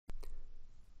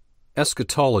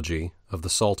Eschatology of the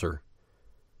Psalter.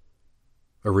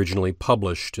 Originally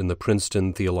published in the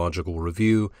Princeton Theological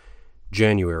Review,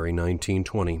 January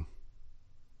 1920.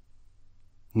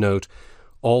 Note: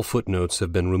 all footnotes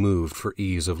have been removed for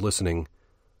ease of listening.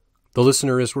 The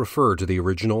listener is referred to the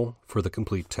original for the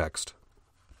complete text.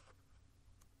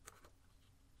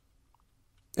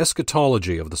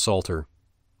 Eschatology of the Psalter.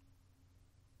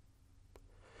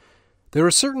 There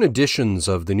are certain editions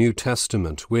of the New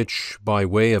Testament which, by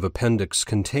way of appendix,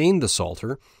 contain the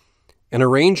Psalter, an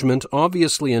arrangement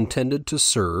obviously intended to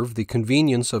serve the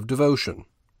convenience of devotion.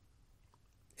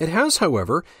 It has,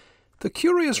 however, the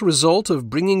curious result of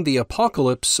bringing the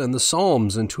Apocalypse and the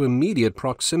Psalms into immediate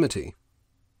proximity.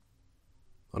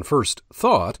 On first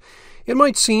thought, it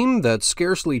might seem that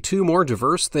scarcely two more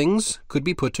diverse things could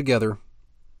be put together.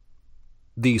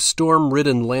 The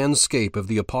storm-ridden landscape of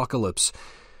the Apocalypse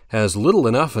has little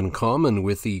enough in common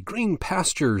with the green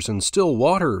pastures and still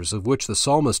waters of which the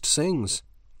psalmist sings.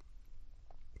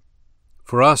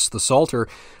 For us, the Psalter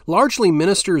largely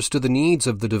ministers to the needs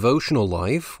of the devotional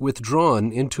life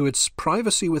withdrawn into its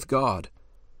privacy with God.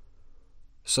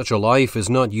 Such a life is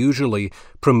not usually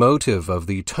promotive of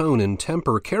the tone and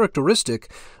temper characteristic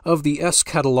of the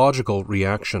eschatological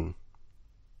reaction.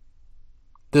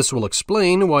 This will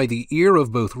explain why the ear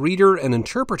of both reader and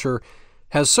interpreter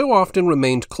has so often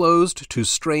remained closed to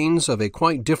strains of a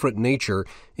quite different nature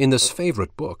in this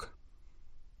favorite book.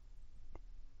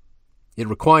 It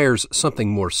requires something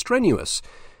more strenuous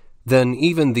than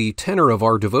even the tenor of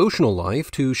our devotional life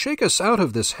to shake us out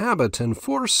of this habit and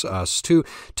force us to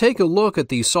take a look at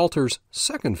the Psalter's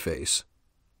second face.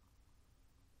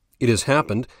 It has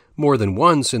happened more than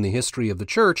once in the history of the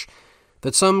Church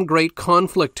that some great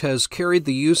conflict has carried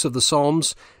the use of the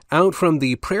Psalms out from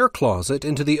the prayer closet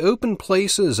into the open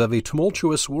places of a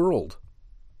tumultuous world.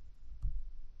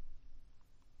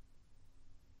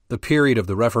 The period of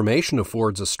the Reformation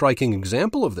affords a striking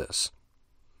example of this.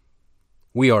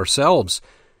 We ourselves,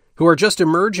 who are just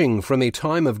emerging from a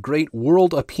time of great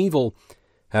world upheaval,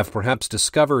 have perhaps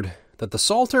discovered that the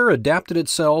Psalter adapted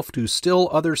itself to still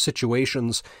other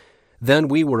situations than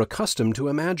we were accustomed to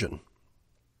imagine.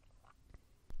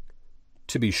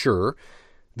 To be sure,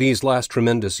 these last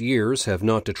tremendous years have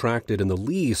not detracted in the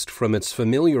least from its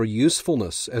familiar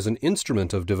usefulness as an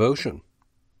instrument of devotion.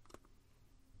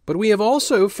 But we have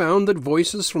also found that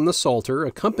voices from the Psalter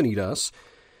accompanied us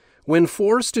when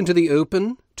forced into the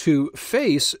open to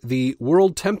face the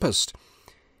world tempest,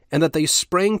 and that they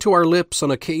sprang to our lips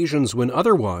on occasions when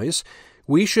otherwise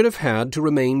we should have had to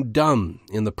remain dumb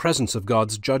in the presence of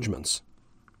God's judgments.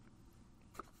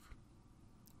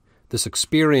 This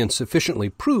experience sufficiently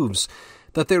proves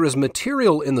that there is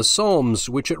material in the Psalms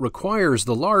which it requires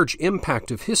the large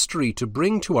impact of history to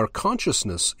bring to our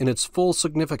consciousness in its full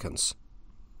significance.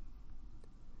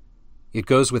 It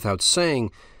goes without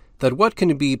saying that what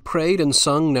can be prayed and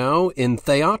sung now in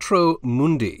Theatro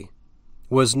Mundi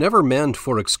was never meant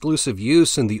for exclusive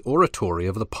use in the oratory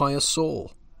of the pious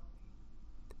soul.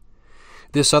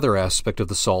 This other aspect of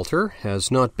the Psalter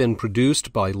has not been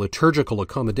produced by liturgical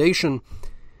accommodation.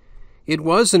 It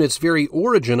was in its very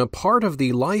origin a part of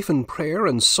the life and prayer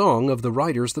and song of the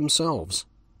writers themselves.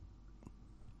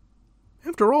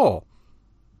 After all,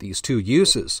 these two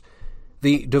uses,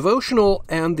 the devotional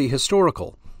and the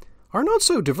historical, are not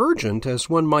so divergent as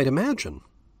one might imagine.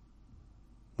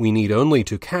 We need only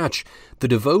to catch the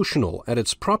devotional at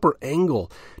its proper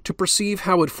angle to perceive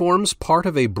how it forms part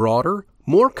of a broader,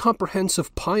 more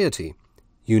comprehensive piety,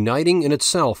 uniting in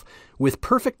itself with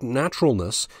perfect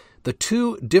naturalness the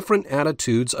two different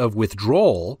attitudes of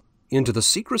withdrawal into the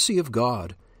secrecy of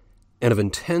God and of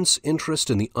intense interest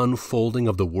in the unfolding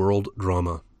of the world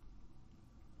drama.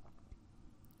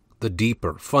 The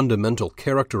deeper, fundamental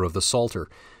character of the Psalter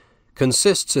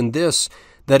consists in this,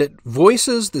 that it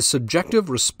voices the subjective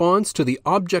response to the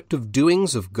objective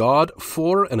doings of God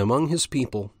for and among His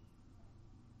people.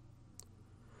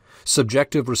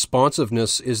 Subjective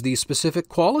responsiveness is the specific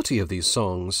quality of these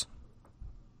songs.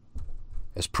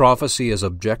 As prophecy is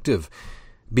objective,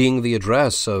 being the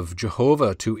address of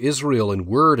Jehovah to Israel in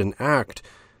word and act,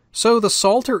 so the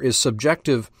Psalter is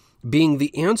subjective, being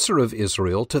the answer of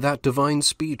Israel to that divine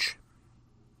speech.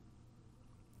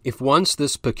 If once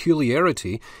this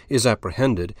peculiarity is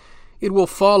apprehended, it will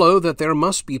follow that there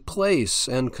must be place,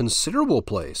 and considerable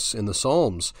place, in the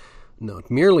Psalms,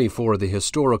 not merely for the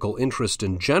historical interest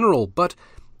in general, but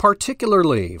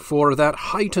particularly for that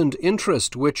heightened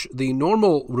interest which the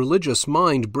normal religious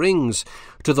mind brings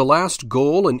to the last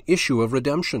goal and issue of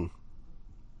redemption.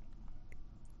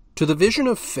 To the vision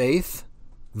of faith,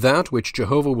 that which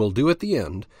Jehovah will do at the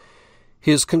end,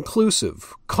 His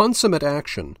conclusive, consummate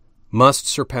action must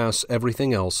surpass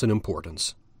everything else in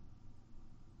importance.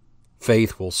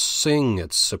 Faith will sing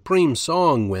its supreme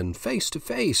song when face to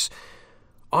face,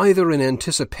 either in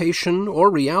anticipation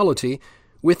or reality,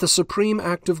 with the supreme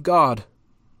act of God.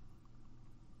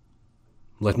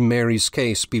 Let Mary's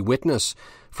case be witness,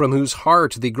 from whose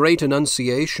heart the great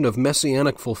annunciation of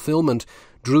messianic fulfillment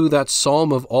drew that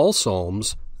psalm of all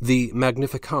psalms, the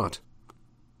Magnificat.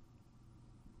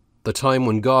 The time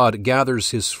when God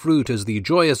gathers his fruit is the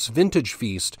joyous vintage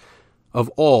feast of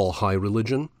all high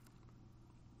religion.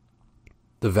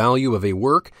 The value of a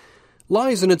work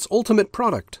lies in its ultimate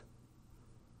product.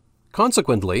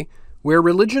 Consequently, where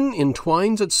religion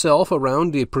entwines itself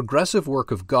around a progressive work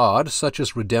of God, such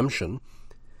as redemption,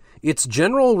 its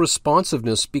general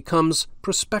responsiveness becomes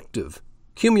prospective,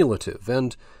 cumulative,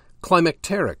 and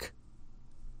climacteric.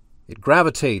 It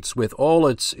gravitates with all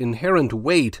its inherent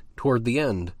weight toward the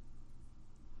end.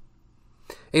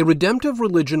 A redemptive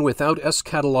religion without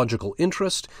eschatological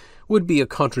interest would be a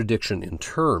contradiction in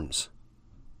terms.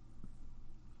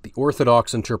 The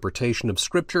orthodox interpretation of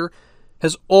Scripture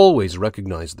has always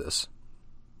recognized this.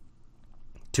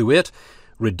 To it,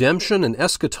 redemption and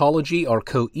eschatology are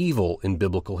coeval in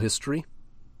biblical history.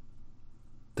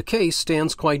 The case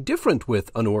stands quite different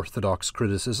with unorthodox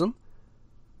criticism.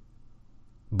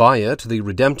 By it, the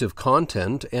redemptive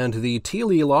content and the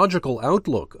teleological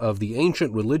outlook of the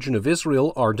ancient religion of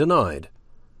Israel are denied.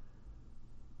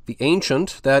 The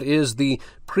ancient, that is, the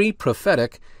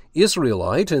pre-prophetic,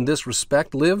 Israelite in this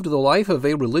respect lived the life of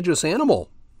a religious animal.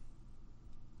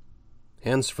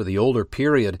 Hence, for the older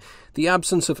period, the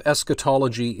absence of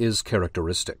eschatology is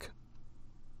characteristic.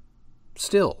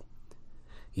 Still,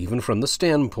 even from the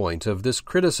standpoint of this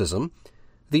criticism,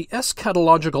 the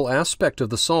eschatological aspect of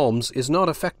the Psalms is not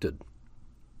affected.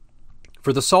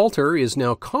 For the Psalter is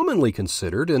now commonly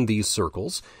considered in these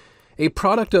circles a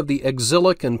product of the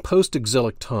exilic and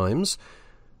post-exilic times,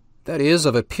 that is,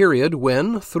 of a period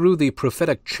when, through the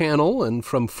prophetic channel and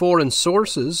from foreign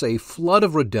sources, a flood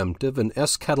of redemptive and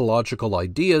eschatological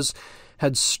ideas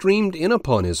had streamed in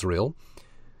upon Israel,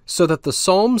 so that the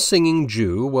psalm-singing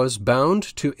Jew was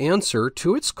bound to answer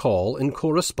to its call in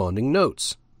corresponding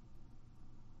notes.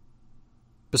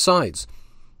 Besides,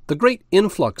 the great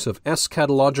influx of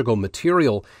eschatological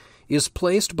material is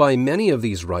placed by many of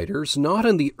these writers not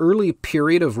in the early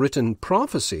period of written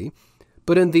prophecy,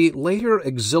 but in the later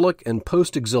exilic and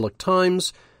post-exilic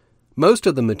times, most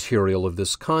of the material of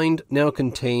this kind now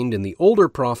contained in the older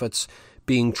prophets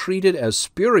being treated as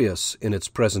spurious in its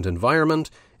present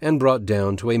environment and brought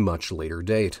down to a much later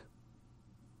date.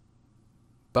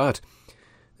 But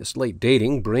this late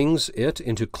dating brings it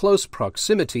into close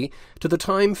proximity to the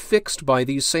time fixed by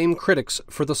these same critics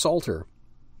for the Psalter.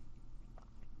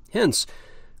 Hence,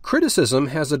 criticism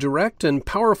has a direct and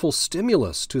powerful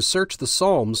stimulus to search the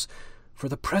Psalms for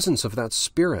the presence of that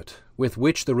spirit with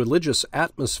which the religious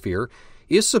atmosphere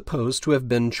is supposed to have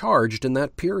been charged in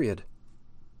that period.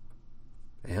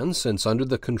 And since under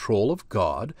the control of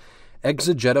God,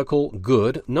 exegetical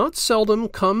good not seldom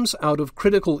comes out of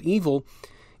critical evil,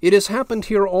 it has happened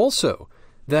here also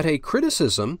that a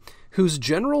criticism whose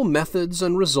general methods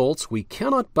and results we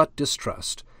cannot but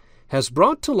distrust has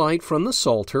brought to light from the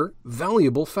Psalter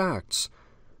valuable facts,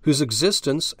 whose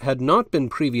existence had not been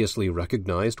previously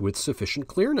recognized with sufficient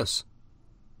clearness.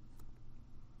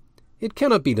 It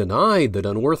cannot be denied that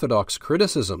unorthodox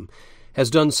criticism has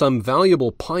done some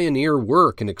valuable pioneer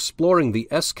work in exploring the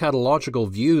eschatological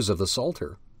views of the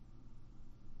Psalter.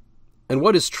 And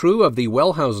what is true of the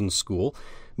Wellhausen school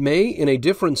may, in a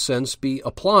different sense, be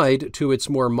applied to its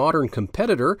more modern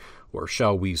competitor, or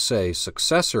shall we say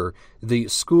successor, the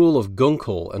school of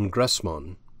Gunkel and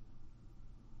Gressmann.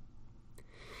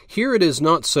 Here it is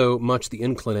not so much the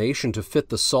inclination to fit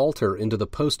the Psalter into the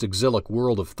post-exilic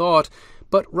world of thought,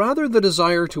 but rather the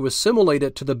desire to assimilate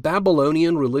it to the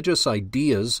Babylonian religious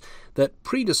ideas that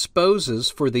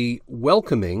predisposes for the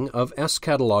welcoming of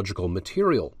eschatological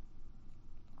material.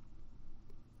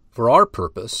 For our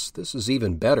purpose, this is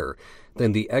even better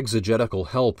than the exegetical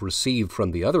help received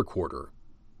from the other quarter.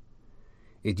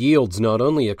 It yields not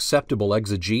only acceptable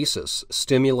exegesis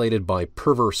stimulated by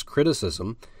perverse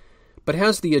criticism, but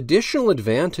has the additional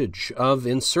advantage of,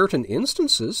 in certain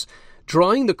instances,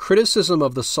 drawing the criticism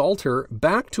of the Psalter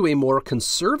back to a more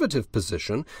conservative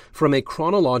position from a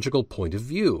chronological point of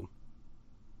view.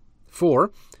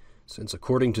 For, since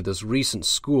according to this recent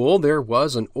school there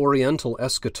was an Oriental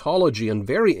eschatology in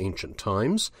very ancient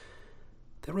times,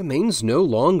 there remains no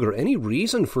longer any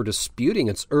reason for disputing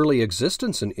its early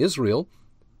existence in Israel,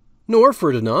 nor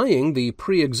for denying the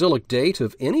pre-exilic date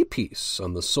of any piece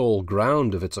on the sole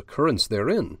ground of its occurrence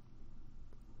therein.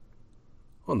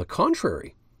 On the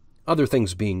contrary, other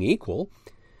things being equal,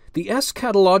 the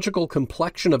eschatological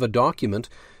complexion of a document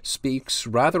speaks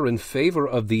rather in favor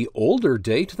of the older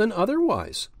date than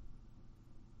otherwise.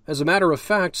 As a matter of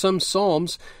fact, some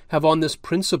psalms have on this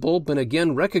principle been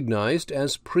again recognized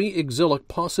as pre-exilic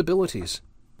possibilities.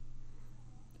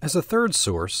 As a third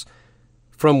source,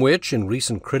 from which, in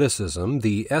recent criticism,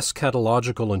 the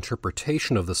eschatological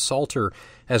interpretation of the Psalter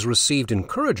has received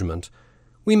encouragement,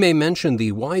 we may mention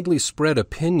the widely spread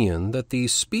opinion that the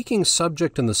speaking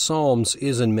subject in the Psalms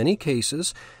is in many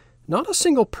cases not a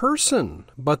single person,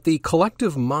 but the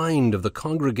collective mind of the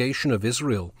congregation of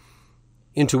Israel,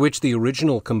 into which the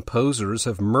original composers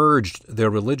have merged their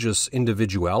religious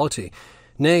individuality,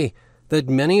 nay, that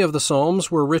many of the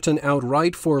Psalms were written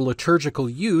outright for liturgical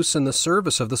use in the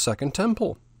service of the Second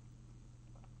Temple.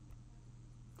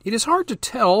 It is hard to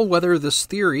tell whether this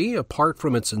theory, apart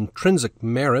from its intrinsic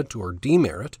merit or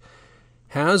demerit,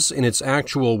 has in its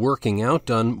actual working out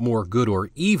done more good or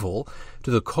evil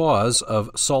to the cause of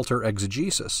Psalter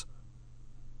exegesis.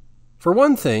 For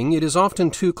one thing, it is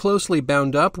often too closely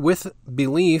bound up with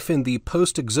belief in the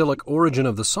post-exilic origin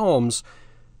of the Psalms,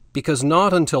 because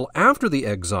not until after the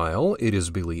exile, it is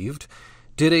believed,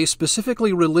 did a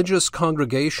specifically religious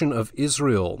congregation of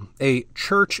Israel, a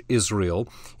church Israel,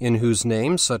 in whose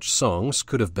name such songs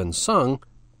could have been sung,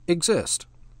 exist.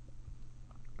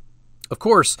 Of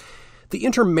course, the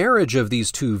intermarriage of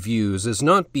these two views is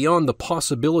not beyond the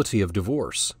possibility of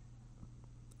divorce.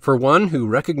 For one who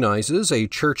recognizes a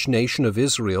church nation of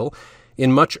Israel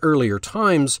in much earlier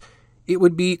times, it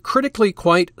would be critically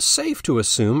quite safe to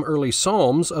assume early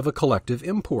psalms of a collective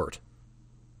import.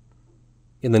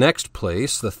 In the next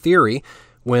place, the theory,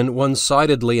 when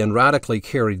one-sidedly and radically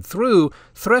carried through,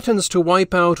 threatens to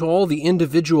wipe out all the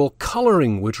individual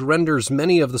coloring which renders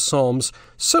many of the Psalms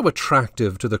so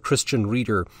attractive to the Christian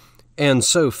reader and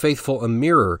so faithful a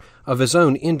mirror of his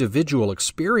own individual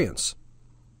experience.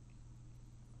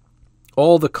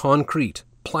 All the concrete,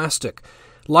 plastic,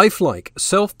 lifelike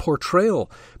self-portrayal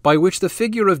by which the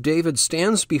figure of David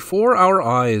stands before our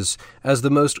eyes as the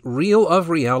most real of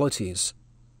realities,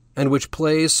 and which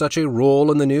plays such a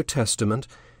role in the New Testament,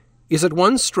 is at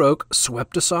one stroke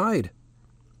swept aside.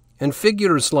 And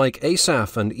figures like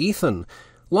Asaph and Ethan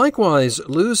likewise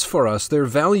lose for us their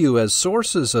value as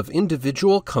sources of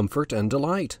individual comfort and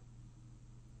delight.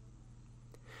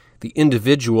 The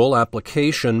individual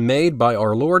application made by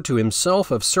our Lord to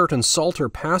himself of certain Psalter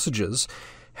passages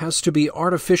has to be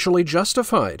artificially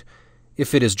justified,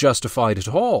 if it is justified at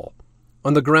all,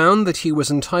 on the ground that he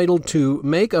was entitled to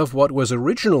make of what was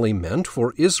originally meant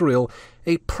for Israel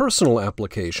a personal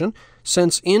application,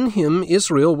 since in him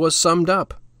Israel was summed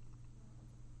up.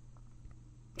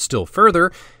 Still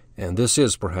further, and this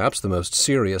is perhaps the most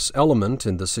serious element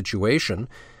in the situation,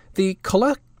 the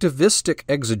collectivistic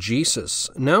exegesis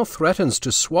now threatens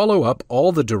to swallow up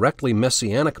all the directly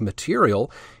messianic material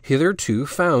hitherto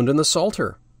found in the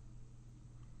Psalter.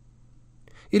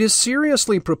 It is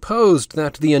seriously proposed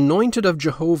that the anointed of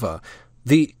Jehovah,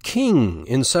 the King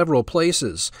in several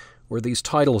places where these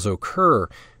titles occur,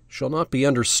 shall not be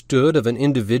understood of an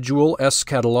individual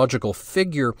eschatological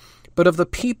figure, but of the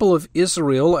people of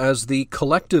Israel as the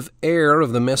collective heir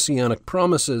of the messianic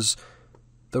promises,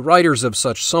 the writers of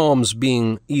such psalms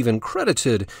being even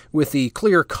credited with the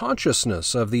clear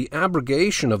consciousness of the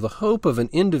abrogation of the hope of an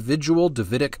individual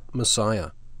Davidic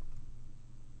Messiah.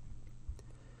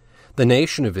 The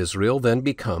nation of Israel then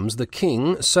becomes the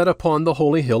king set upon the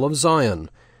holy hill of Zion,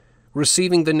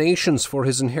 receiving the nations for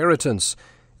his inheritance,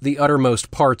 the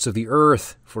uttermost parts of the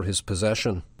earth for his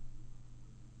possession.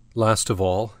 Last of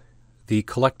all, the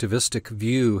collectivistic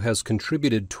view has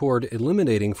contributed toward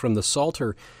eliminating from the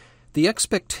Psalter the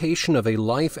expectation of a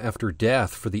life after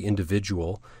death for the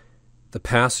individual, the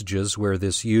passages where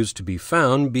this used to be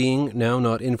found being now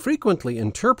not infrequently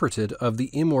interpreted of the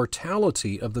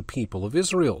immortality of the people of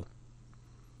Israel.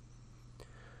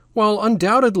 While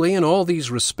undoubtedly in all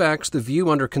these respects the view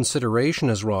under consideration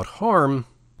has wrought harm,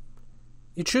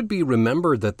 it should be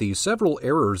remembered that the several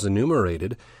errors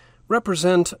enumerated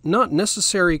represent not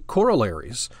necessary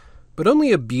corollaries, but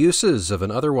only abuses of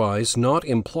an otherwise not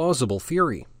implausible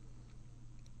theory.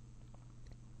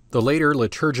 The later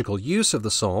liturgical use of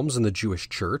the Psalms in the Jewish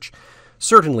Church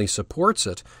certainly supports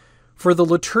it, for the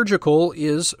liturgical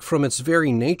is, from its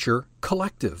very nature,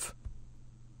 collective.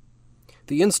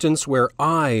 The instance where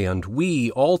I and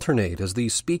we alternate as the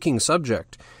speaking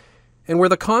subject, and where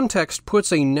the context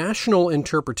puts a national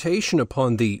interpretation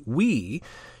upon the we,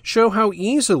 show how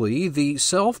easily the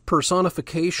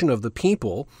self-personification of the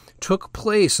people took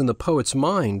place in the poet's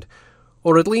mind,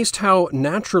 or at least how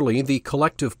naturally the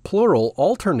collective plural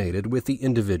alternated with the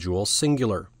individual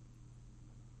singular.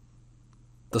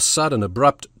 the sudden,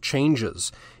 abrupt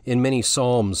changes in many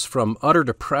psalms from utter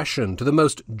depression to the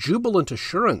most jubilant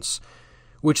assurance,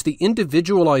 which the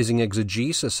individualizing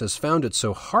exegesis has found it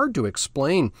so hard to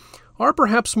explain, are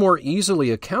perhaps more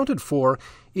easily accounted for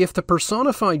if the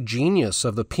personified genius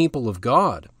of the people of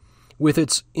God, with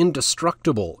its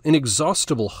indestructible,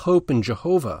 inexhaustible hope in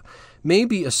Jehovah, may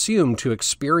be assumed to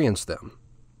experience them.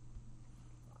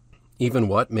 Even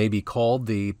what may be called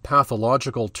the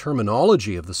pathological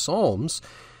terminology of the Psalms,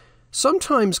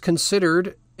 sometimes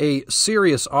considered a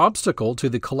serious obstacle to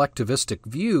the collectivistic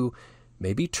view,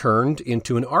 may be turned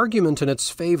into an argument in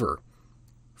its favor,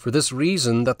 for this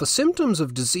reason that the symptoms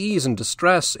of disease and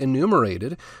distress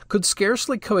enumerated could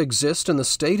scarcely coexist in the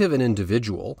state of an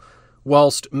individual,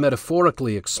 whilst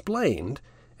metaphorically explained,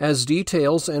 as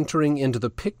details entering into the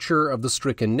picture of the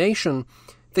stricken nation,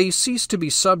 they cease to be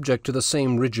subject to the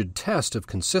same rigid test of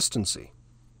consistency.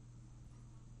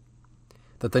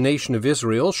 That the nation of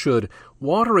Israel should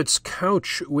water its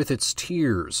couch with its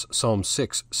tears, Psalm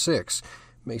 6:6,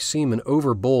 may seem an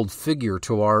overbold figure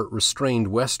to our restrained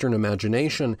Western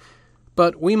imagination,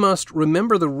 but we must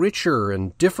remember the richer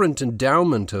and different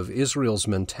endowment of Israel's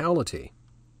mentality.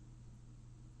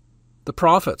 The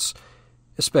prophets,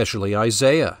 especially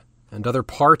Isaiah and other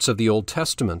parts of the Old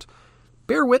Testament,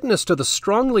 bear witness to the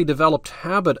strongly developed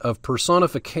habit of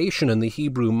personification in the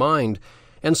Hebrew mind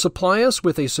and supply us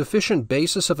with a sufficient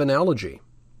basis of analogy.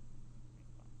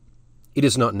 It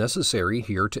is not necessary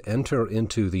here to enter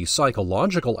into the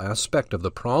psychological aspect of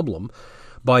the problem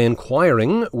by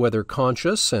inquiring whether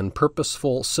conscious and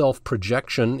purposeful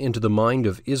self-projection into the mind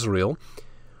of Israel,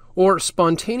 or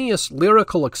spontaneous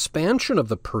lyrical expansion of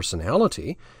the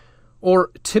personality,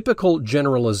 or typical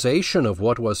generalization of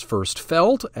what was first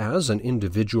felt as an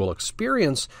individual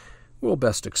experience, will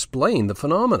best explain the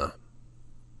phenomena.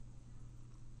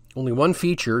 Only one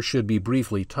feature should be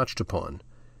briefly touched upon.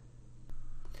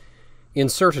 In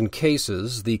certain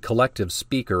cases, the collective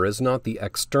speaker is not the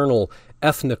external,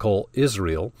 ethnical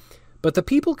Israel, but the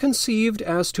people conceived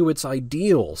as to its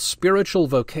ideal spiritual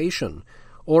vocation,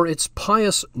 or its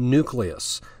pious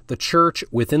nucleus, the church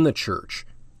within the church,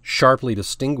 sharply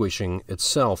distinguishing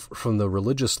itself from the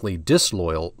religiously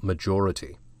disloyal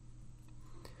majority.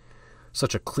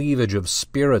 Such a cleavage of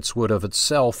spirits would of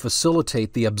itself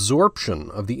facilitate the absorption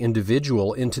of the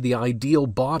individual into the ideal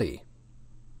body.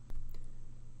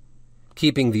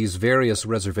 Keeping these various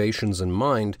reservations in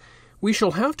mind, we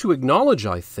shall have to acknowledge,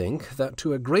 I think, that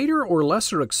to a greater or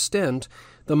lesser extent,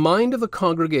 the mind of the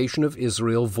congregation of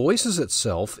Israel voices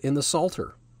itself in the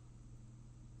Psalter.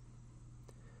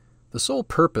 The sole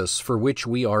purpose for which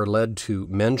we are led to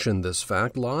mention this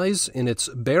fact lies in its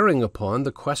bearing upon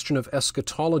the question of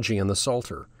eschatology in the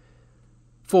Psalter.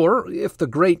 For if the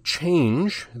great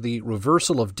change, the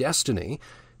reversal of destiny,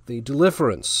 the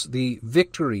deliverance, the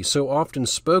victory so often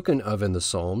spoken of in the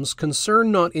Psalms concern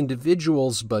not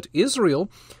individuals but Israel,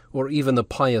 or even the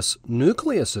pious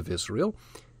nucleus of Israel,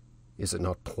 is it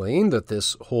not plain that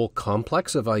this whole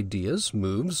complex of ideas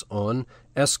moves on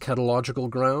eschatological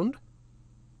ground?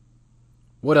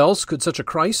 What else could such a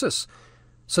crisis,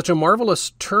 such a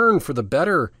marvelous turn for the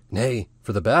better, nay,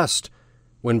 for the best,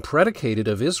 when predicated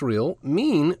of Israel,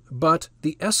 mean but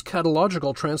the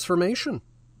eschatological transformation?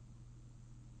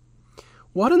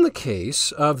 What in the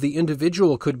case of the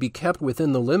individual could be kept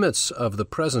within the limits of the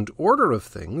present order of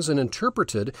things and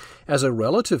interpreted as a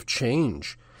relative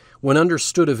change, when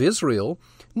understood of Israel,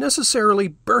 necessarily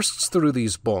bursts through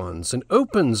these bonds and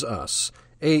opens us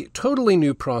a totally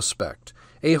new prospect,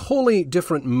 a wholly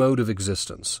different mode of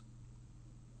existence?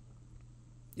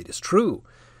 It is true,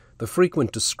 the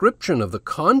frequent description of the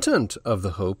content of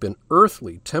the hope in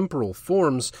earthly, temporal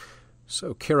forms,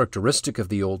 so characteristic of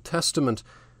the Old Testament,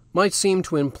 might seem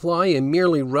to imply a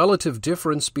merely relative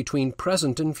difference between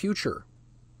present and future.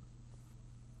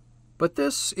 But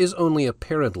this is only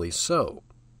apparently so.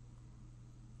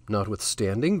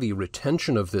 Notwithstanding the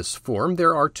retention of this form,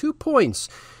 there are 2 points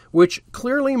which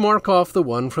clearly mark off the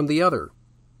one from the other.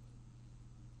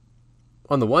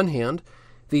 On the one hand,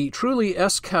 the truly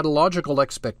eschatological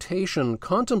expectation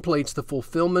contemplates the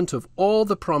fulfillment of all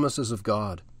the promises of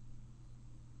God.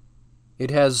 It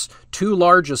has too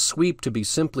large a sweep to be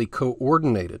simply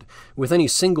coordinated with any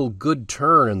single good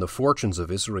turn in the fortunes of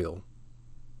Israel.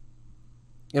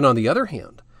 And on the other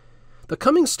hand, the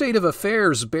coming state of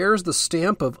affairs bears the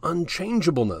stamp of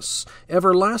unchangeableness,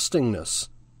 everlastingness.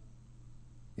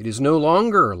 It is no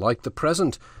longer, like the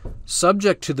present,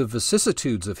 subject to the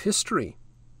vicissitudes of history.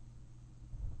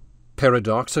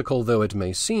 Paradoxical though it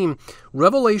may seem,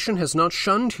 Revelation has not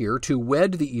shunned here to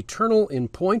wed the eternal in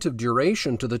point of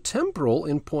duration to the temporal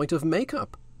in point of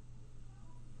makeup.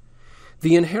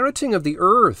 The inheriting of the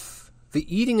earth, the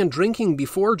eating and drinking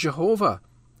before Jehovah,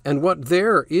 and what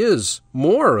there is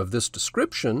more of this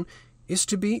description is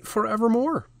to be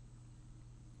forevermore.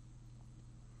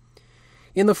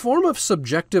 In the form of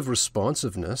subjective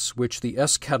responsiveness, which the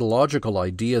eschatological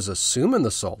ideas assume in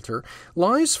the Psalter,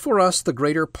 lies for us the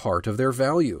greater part of their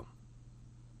value.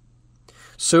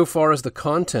 So far as the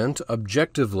content,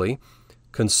 objectively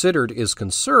considered, is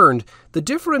concerned, the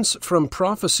difference from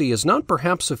prophecy is not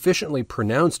perhaps sufficiently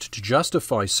pronounced to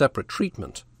justify separate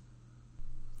treatment.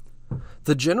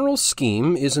 The general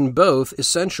scheme is in both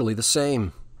essentially the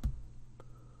same.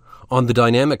 On the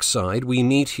dynamic side, we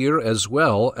meet here as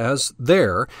well as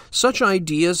there such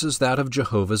ideas as that of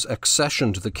Jehovah's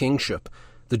accession to the kingship,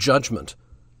 the judgment,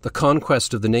 the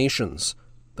conquest of the nations,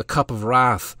 the cup of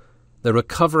wrath, the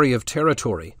recovery of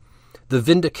territory, the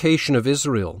vindication of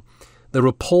Israel, the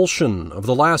repulsion of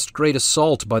the last great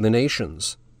assault by the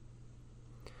nations.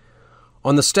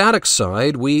 On the static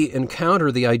side, we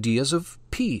encounter the ideas of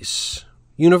peace,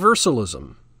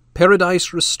 universalism,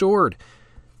 paradise restored,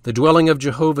 the dwelling of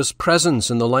Jehovah's presence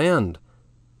in the land,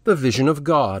 the vision of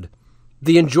God,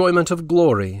 the enjoyment of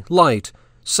glory, light,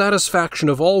 satisfaction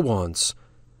of all wants,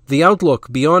 the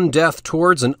outlook beyond death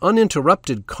towards an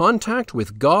uninterrupted contact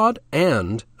with God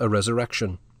and a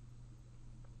resurrection.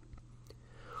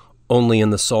 Only in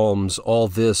the Psalms all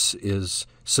this is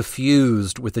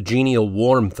suffused with the genial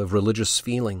warmth of religious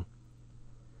feeling.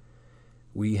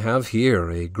 We have here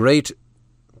a great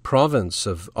province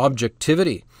of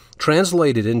objectivity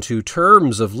translated into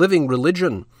terms of living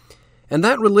religion, and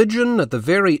that religion at the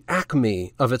very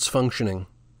acme of its functioning.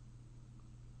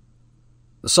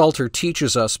 The Psalter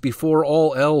teaches us before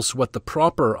all else what the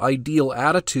proper, ideal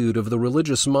attitude of the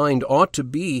religious mind ought to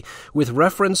be with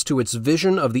reference to its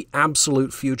vision of the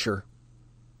absolute future.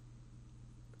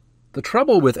 The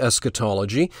trouble with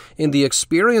eschatology, in the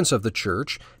experience of the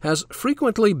Church, has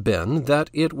frequently been that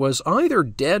it was either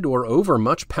dead or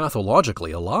overmuch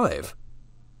pathologically alive.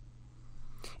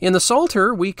 In the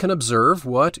Psalter, we can observe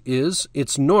what is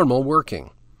its normal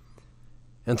working.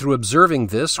 And through observing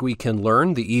this, we can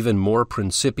learn the even more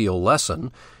principial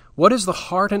lesson, what is the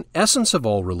heart and essence of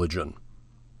all religion?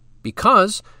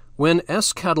 Because, when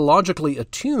eschatologically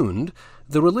attuned,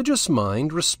 the religious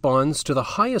mind responds to the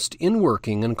highest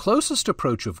inworking and closest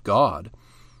approach of God,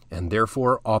 and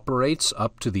therefore operates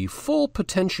up to the full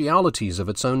potentialities of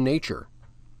its own nature.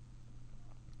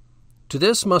 To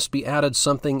this must be added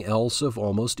something else of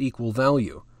almost equal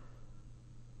value.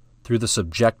 Through the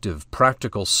subjective,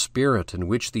 practical spirit in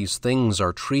which these things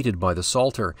are treated by the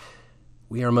Psalter,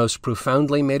 we are most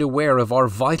profoundly made aware of our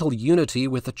vital unity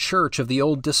with the Church of the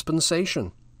Old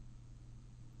Dispensation.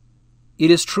 It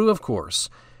is true, of course,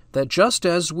 that just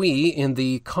as we, in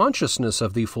the consciousness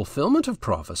of the fulfillment of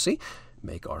prophecy,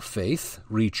 make our faith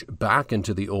reach back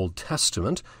into the Old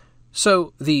Testament,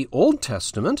 so the Old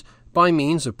Testament, by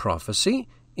means of prophecy,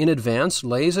 in advance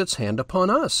lays its hand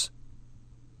upon us.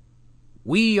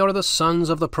 We are the sons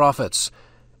of the prophets,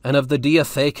 and of the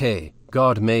diatheke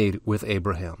God made with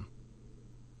Abraham.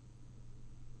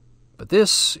 But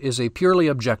this is a purely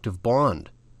objective bond.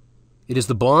 It is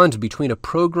the bond between a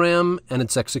program and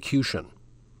its execution.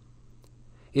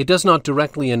 It does not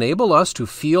directly enable us to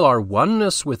feel our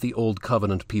oneness with the Old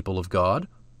Covenant people of God.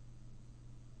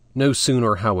 No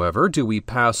sooner, however, do we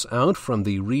pass out from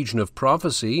the region of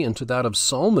prophecy into that of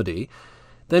psalmody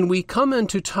than we come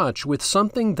into touch with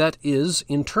something that is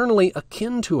internally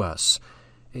akin to us,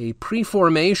 a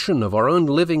preformation of our own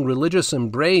living religious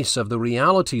embrace of the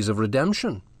realities of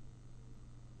redemption.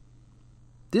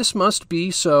 This must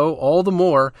be so all the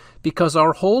more because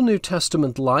our whole New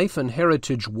Testament life and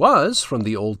heritage was, from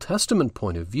the Old Testament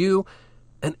point of view,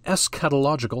 an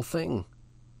eschatological thing.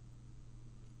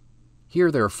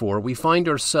 Here, therefore, we find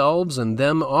ourselves and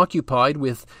them occupied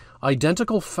with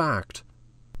identical fact.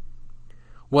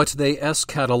 What they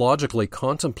eschatologically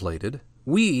contemplated,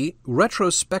 we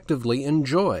retrospectively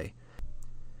enjoy,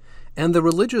 and the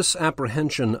religious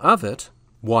apprehension of it,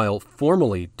 while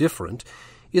formally different,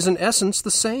 is in essence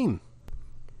the same.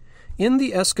 In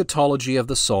the eschatology of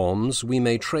the Psalms, we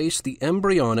may trace the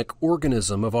embryonic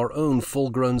organism of our own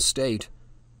full-grown state.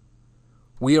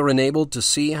 We are enabled to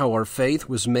see how our faith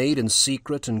was made in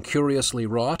secret and curiously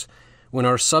wrought, when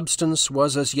our substance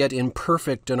was as yet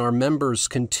imperfect and our members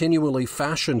continually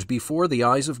fashioned before the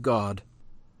eyes of God.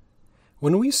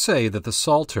 When we say that the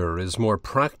Psalter is more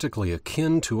practically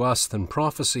akin to us than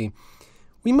prophecy,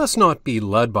 we must not be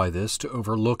led by this to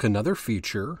overlook another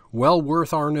feature well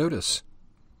worth our notice.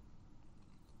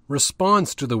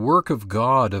 Response to the work of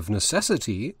God of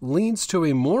necessity leads to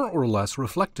a more or less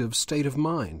reflective state of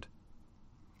mind.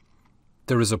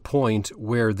 There is a point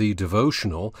where the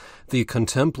devotional, the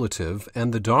contemplative,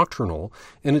 and the doctrinal,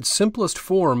 in its simplest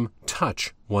form,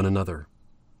 touch one another.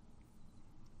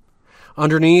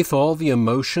 Underneath all the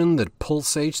emotion that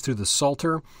pulsates through the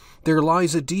Psalter, there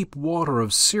lies a deep water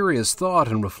of serious thought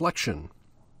and reflection.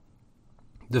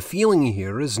 The feeling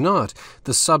here is not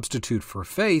the substitute for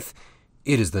faith,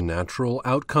 it is the natural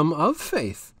outcome of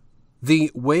faith, the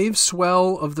wave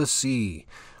swell of the sea,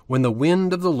 when the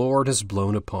wind of the Lord has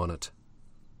blown upon it.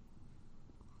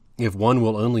 If one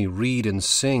will only read and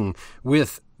sing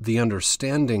with the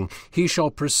understanding, he shall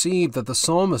perceive that the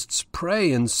psalmists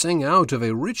pray and sing out of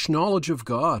a rich knowledge of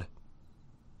God.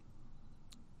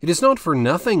 It is not for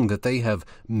nothing that they have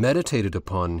meditated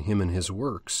upon him and his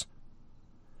works.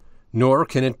 Nor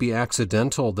can it be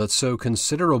accidental that so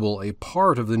considerable a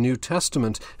part of the New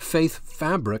Testament faith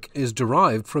fabric is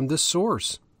derived from this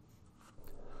source.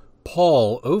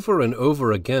 Paul over and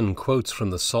over again quotes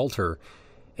from the Psalter,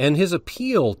 and his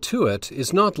appeal to it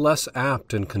is not less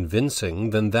apt and convincing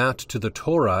than that to the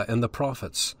Torah and the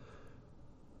prophets.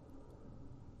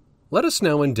 Let us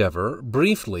now endeavor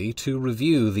briefly to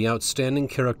review the outstanding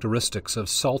characteristics of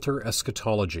Psalter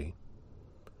eschatology.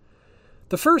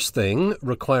 The first thing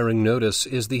requiring notice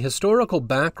is the historical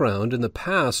background in the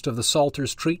past of the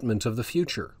Psalter's treatment of the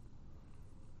future.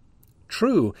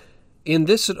 True, in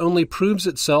this it only proves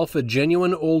itself a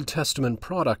genuine Old Testament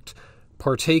product,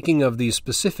 partaking of the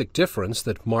specific difference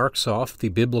that marks off the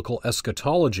biblical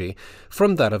eschatology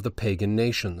from that of the pagan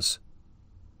nations.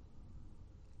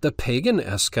 The pagan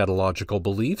eschatological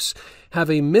beliefs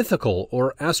have a mythical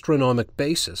or astronomic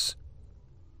basis.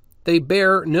 They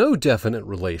bear no definite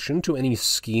relation to any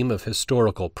scheme of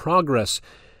historical progress,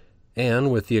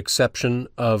 and, with the exception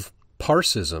of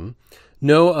parsism,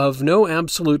 know of no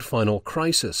absolute final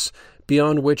crisis,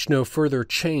 beyond which no further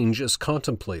change is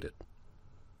contemplated.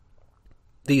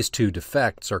 These two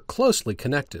defects are closely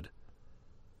connected.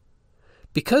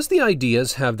 Because the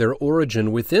ideas have their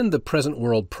origin within the present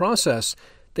world process,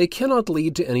 they cannot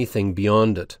lead to anything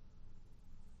beyond it.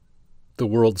 The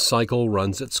world cycle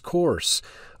runs its course,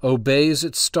 obeys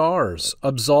its stars,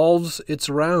 absolves its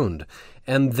round,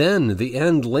 and then the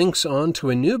end links on to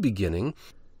a new beginning,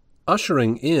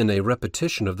 ushering in a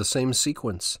repetition of the same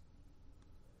sequence.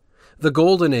 The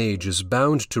Golden Age is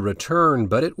bound to return,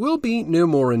 but it will be no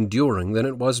more enduring than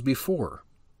it was before.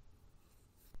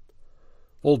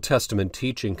 Old Testament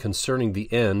teaching concerning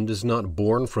the end is not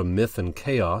born from myth and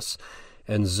chaos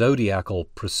and zodiacal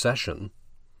procession.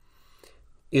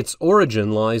 Its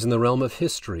origin lies in the realm of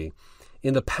history,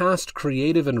 in the past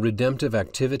creative and redemptive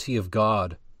activity of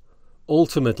God,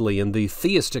 ultimately in the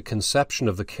theistic conception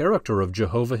of the character of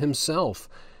Jehovah himself,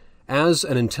 as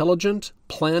an intelligent,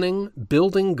 planning,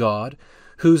 building God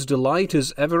whose delight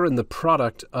is ever in the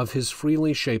product of his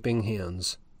freely shaping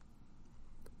hands.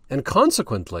 And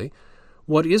consequently,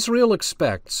 what Israel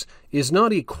expects is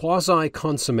not a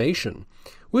quasi-consummation,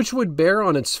 which would bear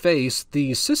on its face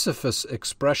the Sisyphus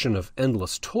expression of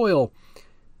endless toil.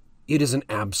 It is an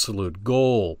absolute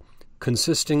goal,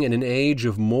 consisting in an age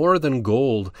of more than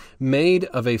gold, made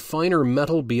of a finer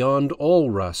metal beyond all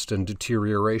rust and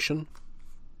deterioration.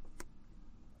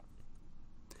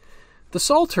 The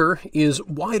Psalter is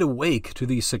wide awake to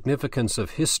the significance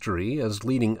of history as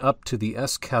leading up to the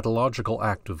eschatological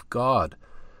act of God.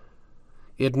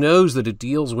 It knows that it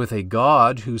deals with a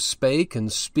God who spake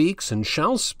and speaks and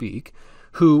shall speak,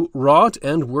 who wrought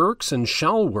and works and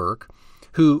shall work,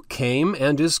 who came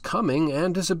and is coming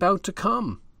and is about to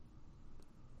come.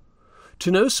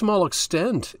 To no small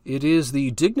extent, it is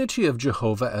the dignity of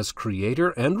Jehovah as Creator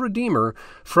and Redeemer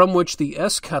from which the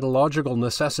eschatological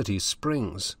necessity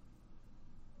springs.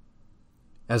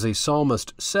 As a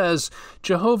psalmist says,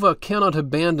 Jehovah cannot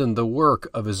abandon the work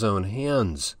of his own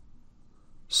hands.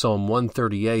 Psalm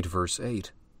 138, verse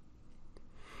 8.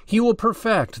 He will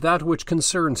perfect that which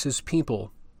concerns his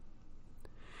people.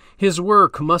 His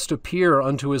work must appear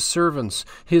unto his servants,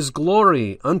 his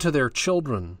glory unto their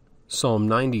children. Psalm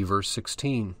 90, verse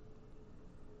 16.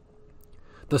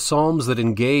 The psalms that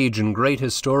engage in great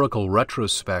historical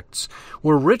retrospects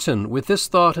were written with this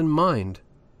thought in mind.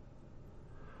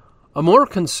 A more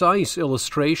concise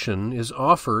illustration is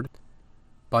offered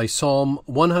by Psalm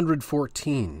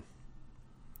 114.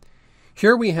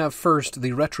 Here we have first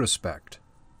the retrospect.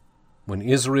 When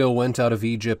Israel went out of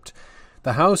Egypt,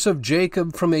 the house of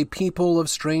Jacob from a people of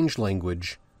strange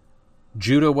language,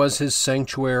 Judah was his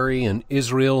sanctuary and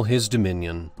Israel his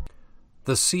dominion.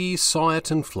 The sea saw it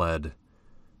and fled.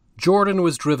 Jordan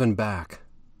was driven back.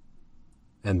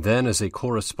 And then, as a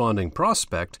corresponding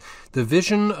prospect, the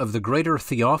vision of the greater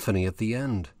theophany at the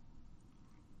end.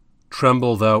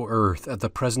 Tremble, thou earth, at the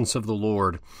presence of the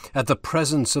Lord, at the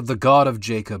presence of the God of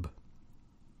Jacob.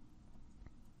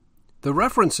 The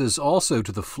references also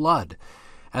to the flood,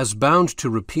 as bound to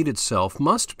repeat itself,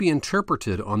 must be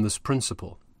interpreted on this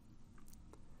principle.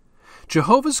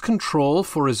 Jehovah's control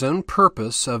for his own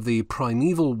purpose of the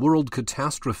primeval world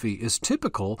catastrophe is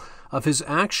typical of his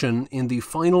action in the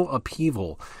final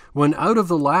upheaval, when out of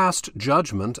the last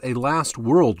judgment a last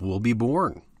world will be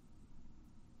born.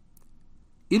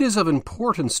 It is of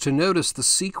importance to notice the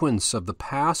sequence of the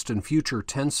past and future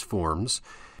tense forms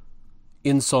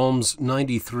in Psalms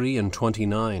 93 and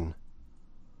 29.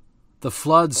 The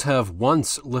floods have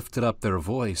once lifted up their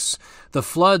voice. The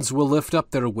floods will lift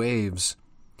up their waves.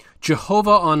 Jehovah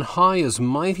on high is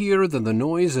mightier than the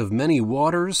noise of many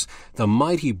waters, the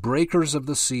mighty breakers of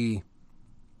the sea.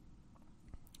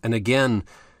 And again,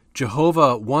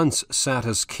 Jehovah once sat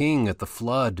as king at the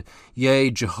flood. Yea,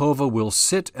 Jehovah will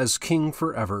sit as king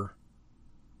forever.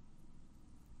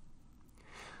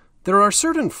 There are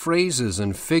certain phrases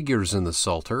and figures in the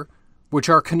Psalter which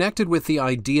are connected with the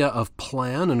idea of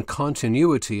plan and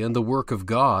continuity in the work of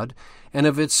God and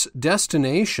of its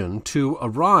destination to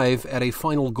arrive at a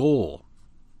final goal.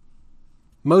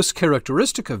 Most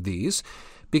characteristic of these,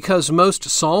 because most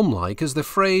psalm-like, is the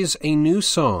phrase "a new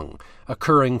song,"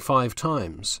 occurring 5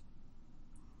 times.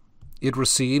 It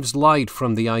receives light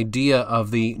from the idea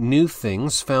of the new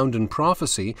things found in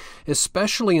prophecy,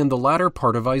 especially in the latter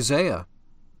part of Isaiah.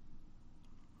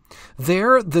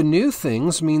 There, the new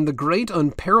things mean the great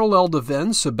unparalleled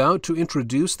events about to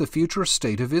introduce the future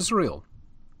state of Israel.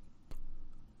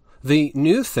 The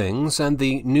new things and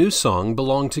the new song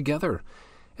belong together,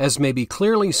 as may be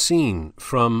clearly seen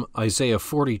from Isaiah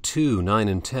 42, 9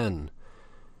 and 10.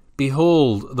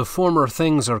 Behold, the former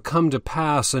things are come to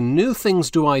pass, and new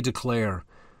things do I declare.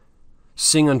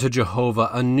 Sing unto Jehovah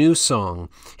a new song,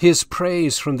 his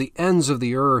praise from the ends of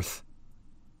the earth.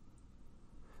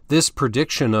 This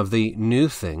prediction of the new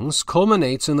things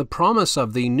culminates in the promise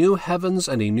of the new heavens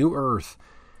and a new earth.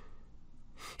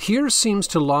 Here seems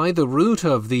to lie the root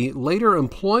of the later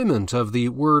employment of the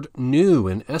word new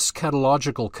in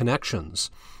eschatological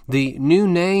connections, the new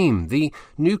name, the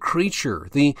new creature,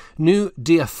 the new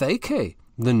diatheke,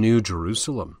 the new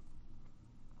Jerusalem.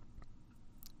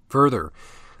 Further,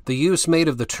 the use made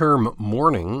of the term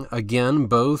morning, again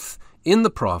both in the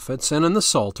prophets and in the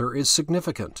Psalter, is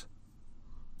significant.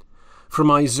 From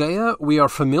Isaiah, we are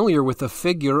familiar with the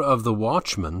figure of the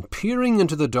watchman peering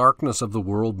into the darkness of the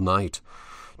world night,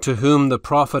 to whom the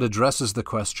prophet addresses the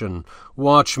question,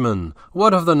 "Watchman,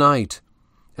 what of the night?"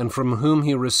 and from whom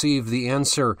he received the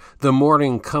answer, "The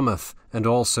morning cometh, and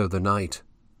also the night."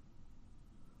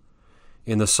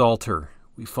 In the Psalter,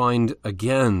 we find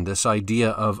again this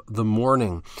idea of the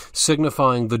morning,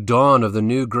 signifying the dawn of the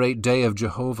new great day of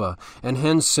Jehovah, and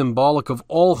hence symbolic of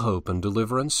all hope and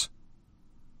deliverance.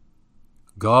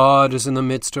 God is in the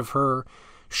midst of her,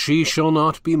 she shall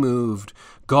not be moved.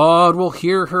 God will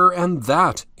hear her, and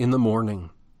that in the morning.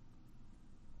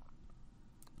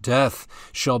 Death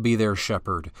shall be their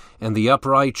shepherd, and the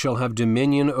upright shall have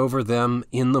dominion over them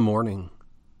in the morning.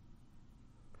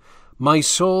 My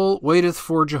soul waiteth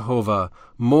for Jehovah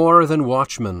more than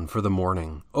watchmen for the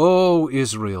morning. O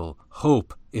Israel,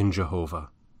 hope in Jehovah.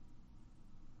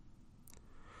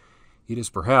 It is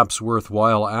perhaps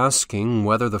worthwhile asking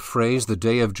whether the phrase "the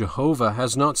day of Jehovah"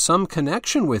 has not some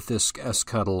connection with this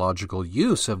eschatological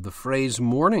use of the phrase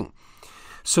morning,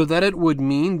 so that it would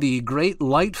mean the great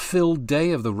light-filled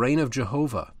day of the reign of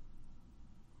Jehovah.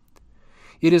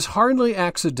 It is hardly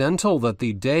accidental that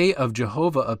the day of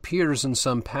Jehovah appears in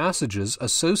some passages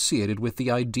associated with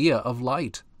the idea of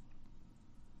light.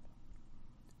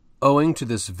 Owing to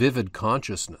this vivid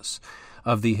consciousness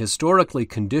of the historically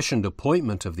conditioned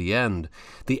appointment of the end,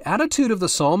 the attitude of the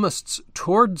psalmists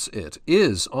towards it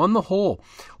is, on the whole,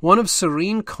 one of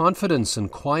serene confidence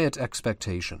and quiet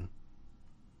expectation.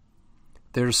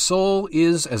 Their soul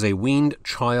is as a weaned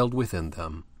child within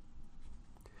them.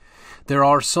 There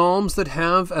are psalms that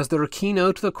have as their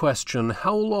keynote the question,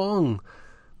 "How long?"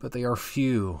 But they are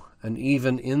few, and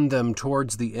even in them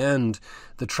towards the end,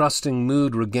 the trusting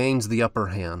mood regains the upper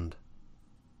hand.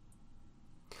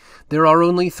 There are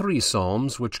only 3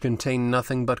 psalms which contain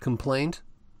nothing but complaint.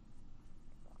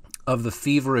 Of the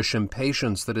feverish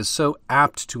impatience that is so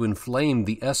apt to inflame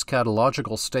the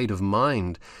eschatological state of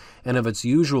mind, and of its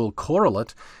usual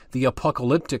correlate, the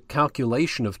apocalyptic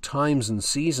calculation of times and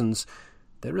seasons,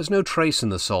 there is no trace in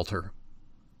the Psalter.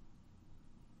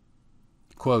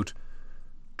 Quote,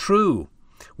 "True,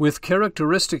 with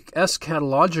characteristic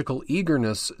eschatological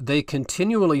eagerness, they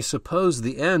continually suppose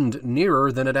the end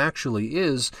nearer than it actually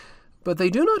is, but they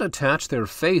do not attach their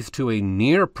faith to a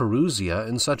near Perusia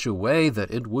in such a way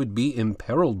that it would be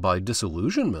imperiled by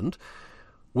disillusionment.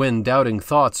 When doubting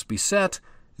thoughts beset,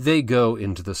 they go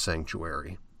into the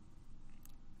sanctuary.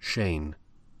 Shane.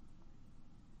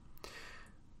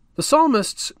 The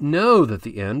psalmists know that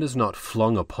the end is not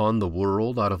flung upon the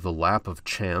world out of the lap of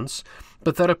chance,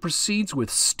 but that it proceeds with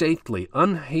stately,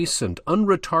 unhastened,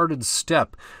 unretarded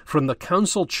step from the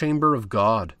council chamber of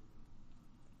God.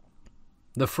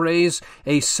 The phrase,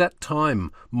 "a set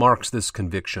time," marks this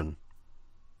conviction.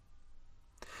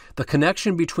 The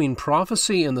connection between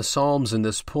prophecy and the Psalms in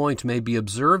this point may be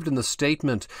observed in the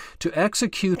statement, "to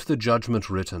execute the judgment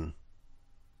written."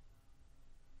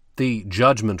 The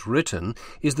judgment written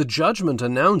is the judgment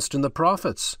announced in the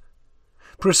prophets.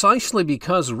 Precisely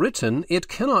because written, it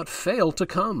cannot fail to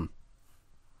come.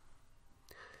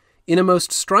 In a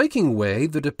most striking way,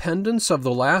 the dependence of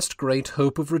the last great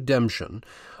hope of redemption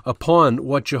upon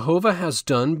what Jehovah has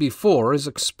done before is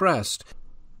expressed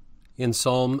in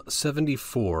Psalm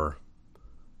 74.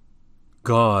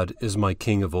 God is my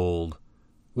King of old,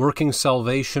 working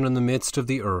salvation in the midst of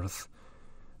the earth.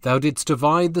 Thou didst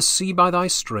divide the sea by thy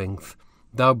strength.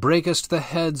 Thou breakest the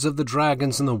heads of the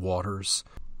dragons in the waters.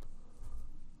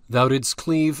 Thou didst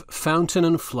cleave fountain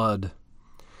and flood.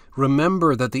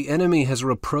 Remember that the enemy has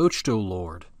reproached, O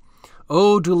Lord.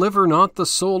 O deliver not the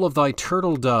soul of thy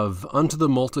turtle dove unto the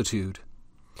multitude.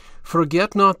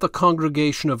 Forget not the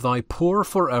congregation of thy poor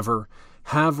forever.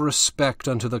 Have respect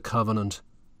unto the covenant.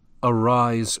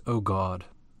 Arise, O God.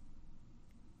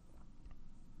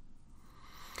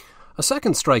 A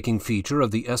second striking feature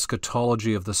of the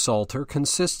eschatology of the Psalter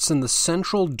consists in the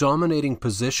central dominating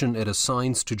position it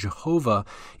assigns to Jehovah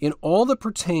in all that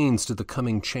pertains to the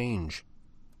coming change.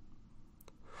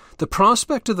 The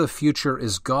prospect of the future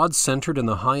is God-centered in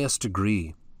the highest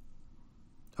degree.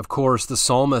 Of course, the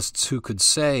psalmists who could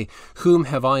say, "Whom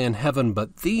have I in heaven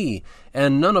but thee,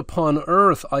 and none upon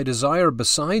earth I desire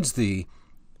besides thee?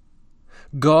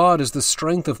 God is the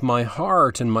strength of my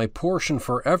heart and my portion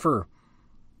forever.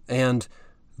 And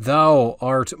thou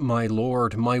art my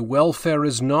Lord, my welfare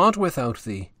is not without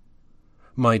thee,"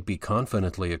 might be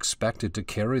confidently expected to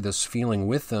carry this feeling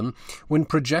with them when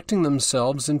projecting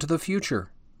themselves into the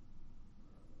future.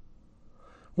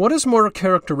 What is more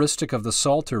characteristic of the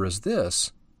Psalter is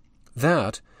this,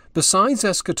 that, besides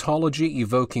eschatology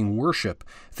evoking worship,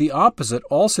 the opposite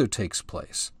also takes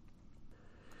place.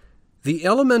 The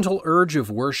elemental urge of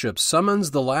worship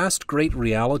summons the last great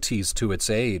realities to its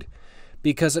aid,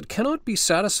 because it cannot be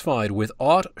satisfied with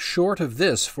aught short of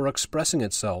this for expressing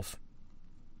itself.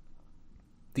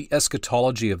 The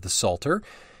eschatology of the Psalter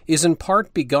is in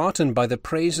part begotten by the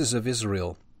praises of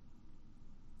Israel.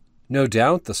 No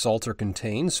doubt the Psalter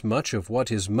contains much of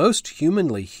what is most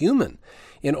humanly human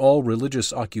in all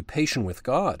religious occupation with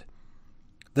God,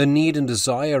 the need and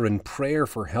desire and prayer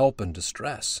for help and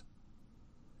distress.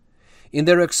 In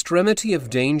their extremity of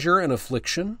danger and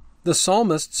affliction, the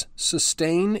psalmists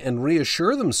sustain and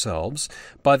reassure themselves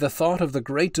by the thought of the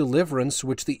great deliverance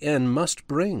which the end must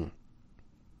bring.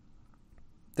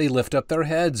 They lift up their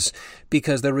heads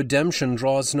because their redemption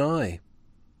draws nigh.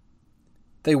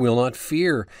 They will not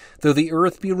fear, though the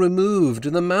earth be removed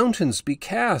and the mountains be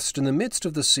cast in the midst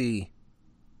of the sea.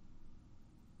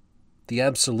 The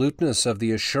absoluteness of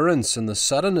the assurance and the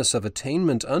suddenness of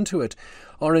attainment unto it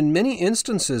are in many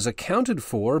instances accounted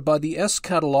for by the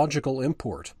eschatological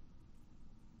import.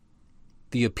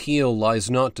 The appeal lies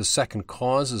not to second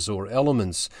causes or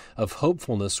elements of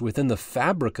hopefulness within the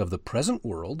fabric of the present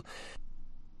world,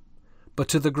 but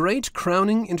to the great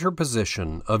crowning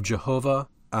interposition of Jehovah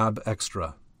ab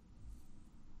extra.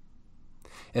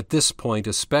 At this point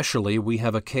especially we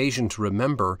have occasion to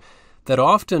remember that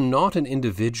often not an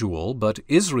individual, but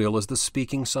Israel is the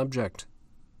speaking subject.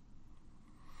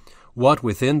 What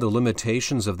within the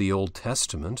limitations of the Old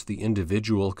Testament the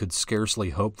individual could scarcely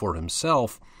hope for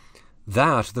himself,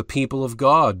 that the people of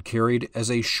God carried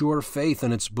as a sure faith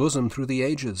in its bosom through the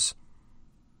ages.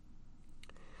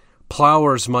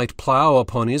 Plowers might plow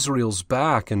upon Israel's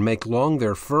back and make long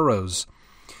their furrows.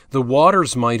 The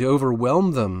waters might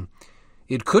overwhelm them.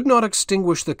 It could not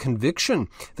extinguish the conviction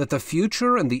that the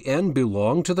future and the end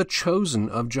belong to the chosen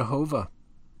of Jehovah.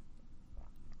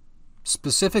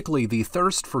 Specifically, the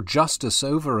thirst for justice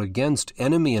over against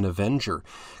enemy and avenger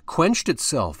quenched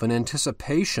itself in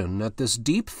anticipation at this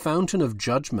deep fountain of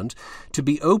judgment to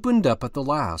be opened up at the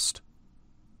last.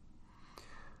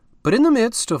 But in the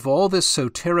midst of all this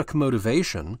soteric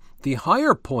motivation, the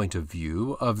higher point of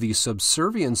view of the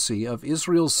subserviency of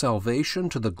Israel's salvation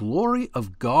to the glory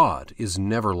of God is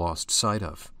never lost sight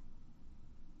of.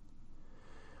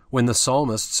 When the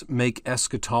psalmists make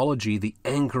eschatology the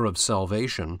anchor of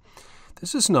salvation,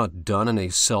 this is not done in a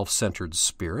self-centered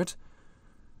spirit.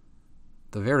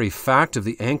 The very fact of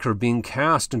the anchor being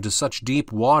cast into such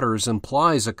deep waters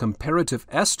implies a comparative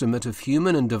estimate of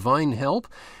human and divine help,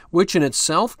 which in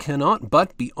itself cannot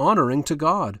but be honoring to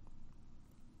God.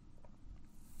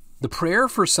 The prayer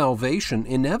for salvation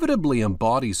inevitably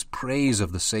embodies praise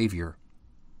of the Savior.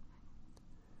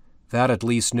 That at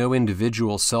least no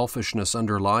individual selfishness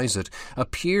underlies it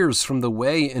appears from the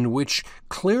way in which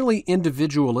clearly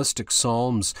individualistic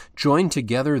psalms join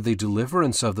together the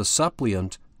deliverance of the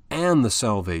suppliant and the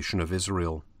salvation of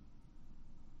Israel.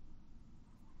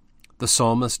 The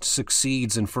psalmist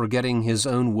succeeds in forgetting his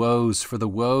own woes for the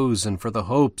woes and for the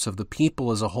hopes of the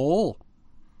people as a whole.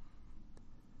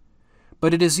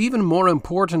 But it is even more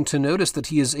important to notice that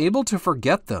he is able to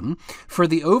forget them for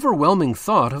the overwhelming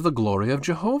thought of the glory of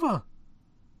Jehovah.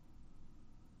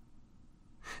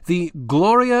 The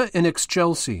Gloria in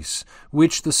Excelsis,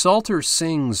 which the Psalter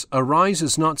sings,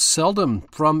 arises not seldom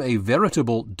from a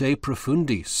veritable de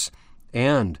profundis,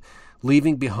 and,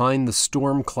 leaving behind the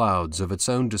storm clouds of its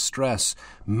own distress,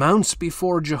 mounts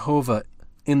before Jehovah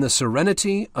in the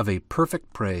serenity of a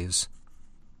perfect praise.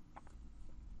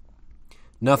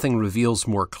 Nothing reveals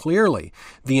more clearly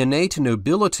the innate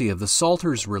nobility of the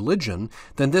Psalter's religion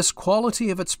than this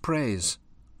quality of its praise.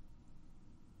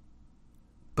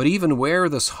 But even where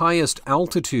this highest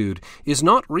altitude is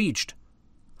not reached,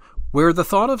 where the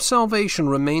thought of salvation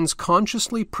remains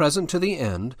consciously present to the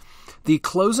end, the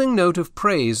closing note of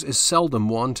praise is seldom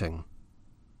wanting.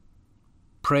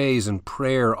 Praise and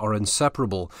prayer are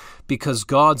inseparable because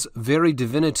God's very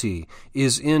divinity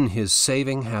is in his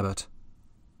saving habit.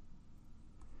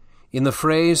 In the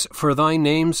phrase, "for thy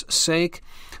name's sake,"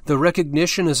 the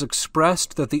recognition is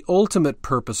expressed that the ultimate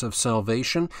purpose of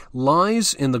salvation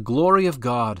lies in the glory of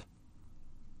God.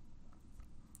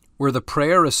 Where the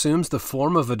prayer assumes the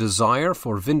form of a desire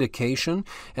for vindication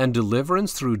and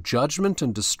deliverance through judgment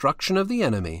and destruction of the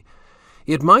enemy,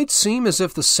 it might seem as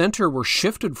if the center were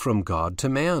shifted from God to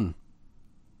man.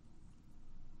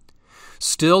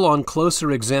 Still, on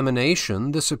closer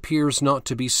examination, this appears not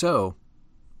to be so.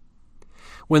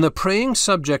 When the praying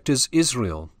subject is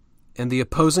Israel, and the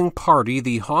opposing party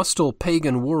the hostile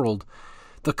pagan world,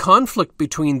 the conflict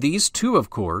between these two, of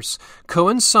course,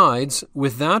 coincides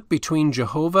with that between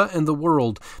Jehovah and the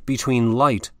world, between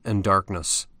light and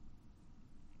darkness.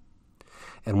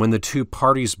 And when the two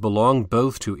parties belong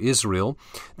both to Israel,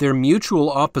 their mutual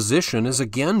opposition is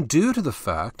again due to the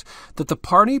fact that the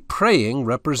party praying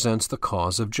represents the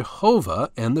cause of Jehovah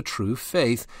and the true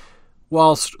faith,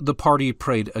 whilst the party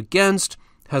prayed against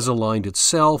has aligned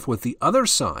itself with the other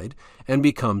side and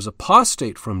becomes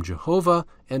apostate from Jehovah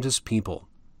and his people.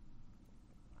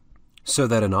 So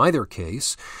that in either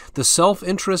case, the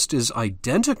self-interest is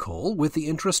identical with the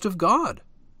interest of God.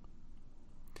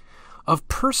 Of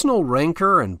personal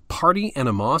rancor and party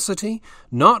animosity,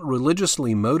 not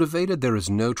religiously motivated, there is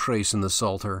no trace in the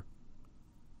Psalter.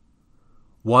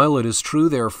 While it is true,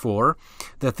 therefore,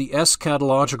 that the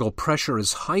eschatological pressure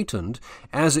is heightened,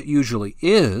 as it usually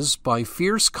is, by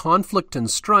fierce conflict and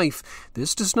strife,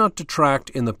 this does not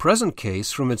detract in the present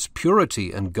case from its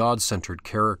purity and God-centered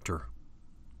character.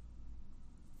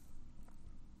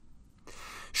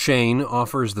 Shane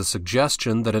offers the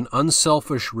suggestion that an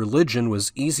unselfish religion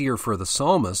was easier for the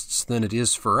psalmists than it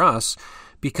is for us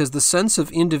because the sense of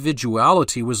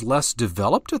individuality was less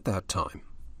developed at that time.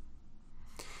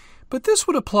 But this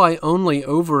would apply only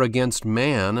over against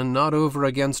man and not over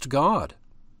against God.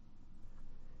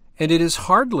 And it is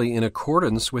hardly in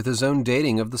accordance with his own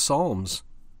dating of the Psalms.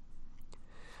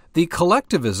 The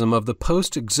collectivism of the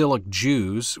post-exilic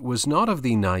Jews was not of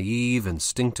the naive,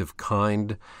 instinctive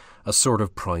kind, a sort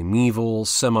of primeval,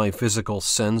 semi-physical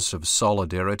sense of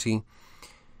solidarity.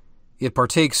 It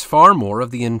partakes far more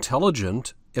of the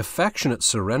intelligent, affectionate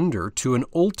surrender to an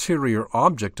ulterior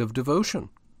object of devotion.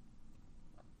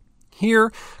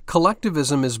 Here,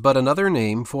 collectivism is but another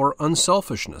name for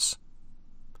unselfishness.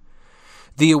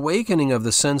 The awakening of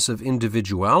the sense of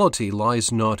individuality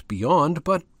lies not beyond,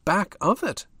 but back of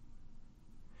it.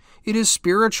 It is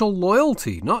spiritual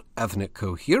loyalty, not ethnic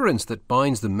coherence, that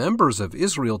binds the members of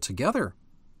Israel together.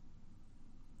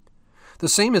 The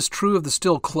same is true of the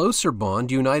still closer bond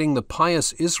uniting the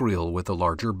pious Israel with the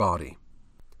larger body.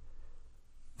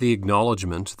 The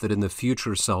acknowledgement that in the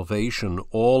future salvation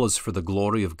all is for the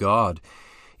glory of God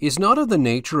is not of the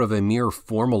nature of a mere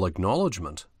formal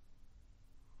acknowledgement.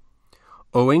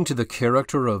 Owing to the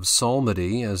character of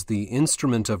psalmody as the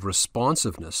instrument of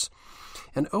responsiveness,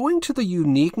 and owing to the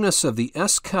uniqueness of the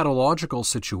eschatological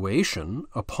situation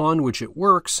upon which it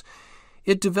works,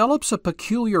 It develops a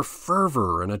peculiar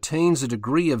fervor and attains a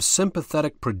degree of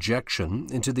sympathetic projection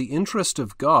into the interest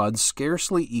of God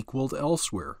scarcely equaled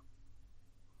elsewhere.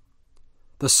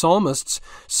 The psalmists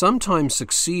sometimes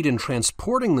succeed in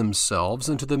transporting themselves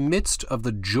into the midst of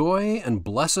the joy and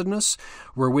blessedness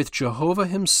wherewith Jehovah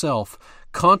himself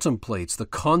contemplates the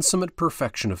consummate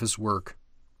perfection of his work.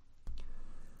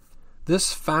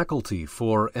 This faculty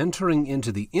for entering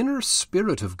into the inner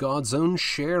spirit of God's own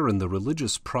share in the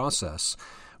religious process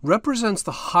represents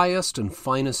the highest and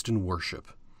finest in worship.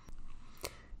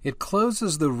 It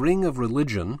closes the ring of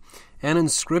religion, and in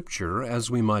Scripture,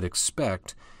 as we might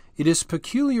expect, it is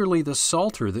peculiarly the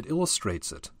Psalter that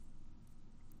illustrates it.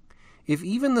 If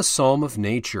even the Psalm of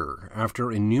Nature,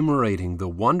 after enumerating the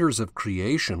wonders of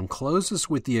creation, closes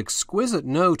with the exquisite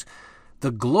note,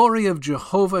 "The glory of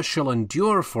Jehovah shall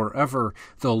endure forever,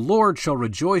 the Lord shall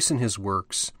rejoice in his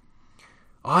works.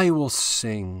 I will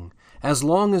sing, as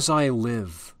long as I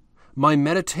live. My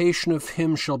meditation of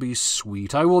him shall be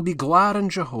sweet. I will be glad in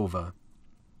Jehovah."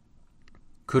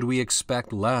 Could we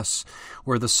expect less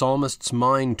where the psalmist's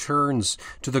mind turns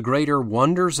to the greater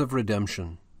wonders of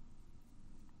redemption?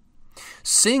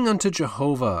 Sing unto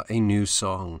Jehovah a new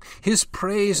song, his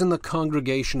praise in the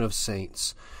congregation of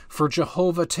saints. For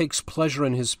Jehovah takes pleasure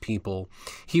in his people.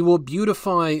 He will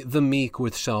beautify the meek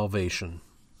with salvation.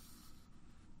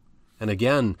 And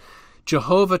again,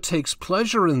 Jehovah takes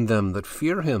pleasure in them that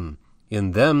fear him,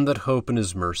 in them that hope in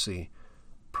his mercy.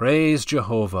 Praise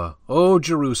Jehovah, O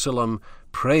Jerusalem,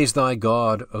 praise thy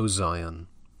God, O Zion.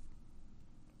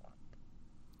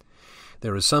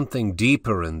 There is something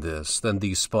deeper in this than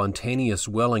the spontaneous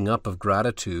welling up of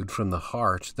gratitude from the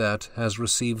heart that has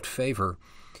received favor.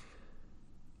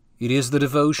 It is the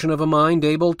devotion of a mind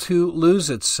able to lose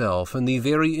itself in the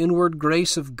very inward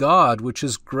grace of God, which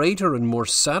is greater and more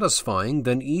satisfying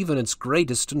than even its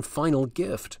greatest and final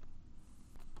gift.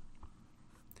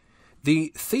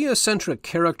 The theocentric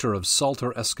character of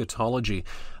Psalter eschatology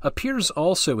appears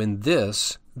also in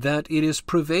this, that it is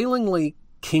prevailingly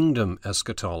kingdom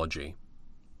eschatology.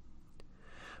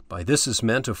 By this is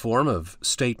meant a form of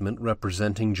statement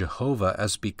representing Jehovah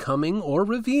as becoming or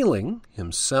revealing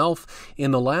himself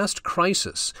in the last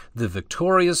crisis, the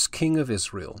victorious King of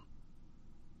Israel.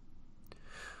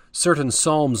 Certain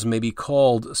psalms may be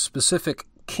called specific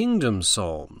kingdom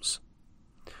psalms.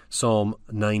 Psalm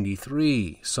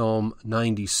 93, Psalm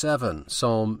 97,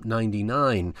 Psalm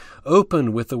 99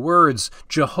 open with the words,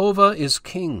 "Jehovah is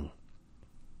King."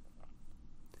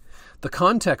 The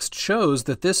context shows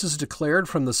that this is declared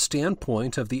from the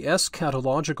standpoint of the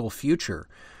eschatological future,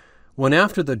 when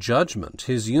after the judgment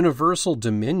his universal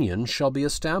dominion shall be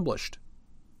established.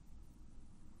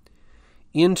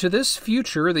 Into this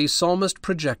future the psalmist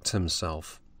projects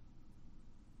himself.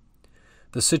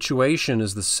 The situation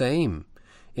is the same.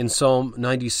 In Psalm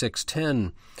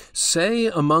 96:10, "Say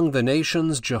among the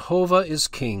nations, Jehovah is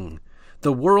King.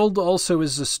 The world also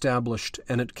is established,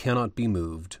 and it cannot be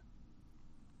moved."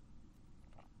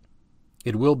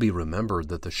 It will be remembered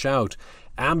that the shout,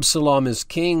 "Absalom is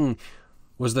king,"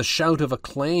 was the shout of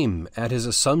acclaim at his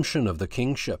assumption of the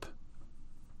kingship.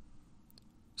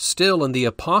 Still, in the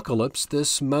Apocalypse,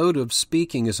 this mode of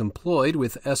speaking is employed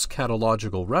with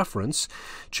eschatological reference.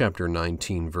 Chapter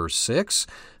 19, verse 6,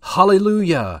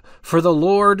 "Hallelujah! For the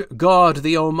Lord God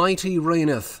the Almighty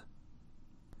reigneth."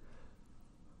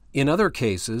 In other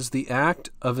cases, the act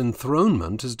of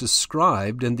enthronement is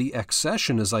described and the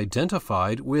accession is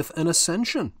identified with an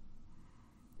ascension.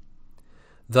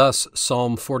 Thus,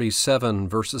 Psalm 47,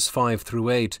 verses 5 through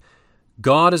 8,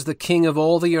 "God is the King of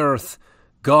all the earth.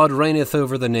 God reigneth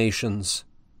over the nations.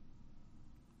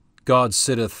 God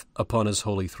sitteth upon his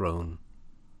holy throne."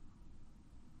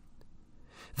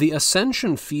 The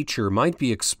ascension feature might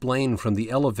be explained from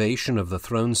the elevation of the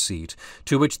throne seat,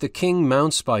 to which the king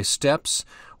mounts by steps,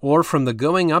 or from the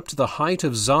going up to the height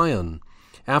of Zion,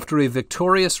 after a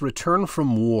victorious return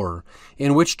from war,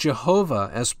 in which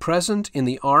Jehovah, as present in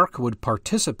the ark, would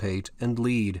participate and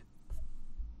lead.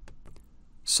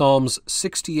 Psalms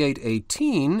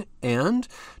 68:18 and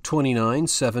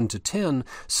 29:7-10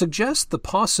 suggest the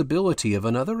possibility of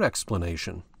another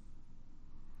explanation.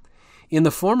 In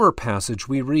the former passage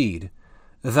we read,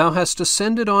 "Thou hast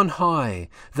ascended on high,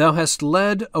 thou hast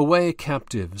led away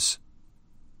captives."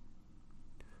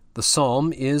 The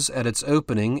psalm is at its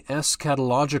opening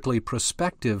eschatologically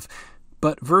prospective,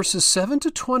 but verses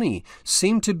 7-20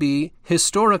 seem to be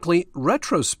historically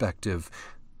retrospective,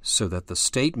 so that the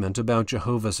statement about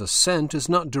Jehovah's ascent is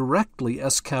not directly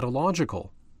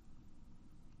eschatological.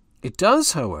 It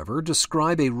does, however,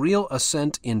 describe a real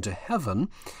ascent into heaven,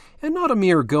 and not a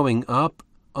mere going up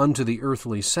unto the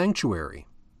earthly sanctuary.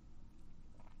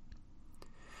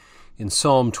 In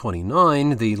Psalm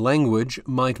 29, the language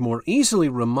might more easily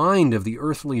remind of the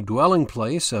earthly dwelling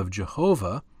place of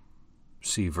Jehovah,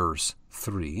 see verse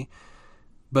 3,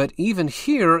 but even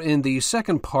here in the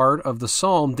second part of the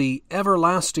psalm, the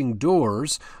everlasting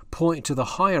doors point to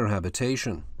the higher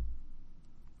habitation.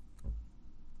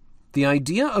 The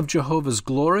idea of Jehovah's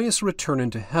glorious return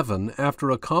into heaven after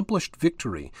accomplished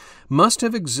victory must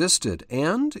have existed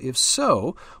and, if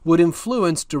so, would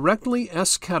influence directly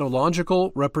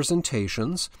eschatological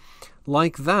representations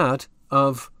like that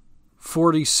of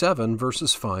 47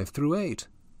 verses 5 through 8.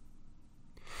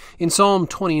 In Psalm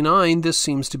 29, this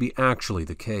seems to be actually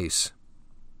the case.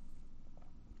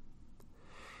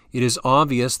 It is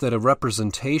obvious that a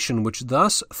representation which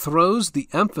thus throws the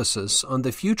emphasis on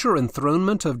the future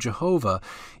enthronement of Jehovah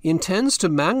intends to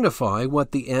magnify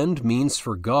what the end means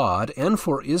for God and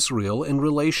for Israel in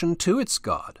relation to its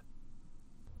God.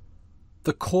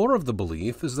 The core of the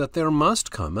belief is that there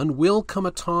must come and will come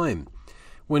a time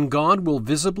when God will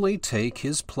visibly take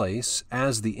his place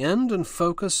as the end and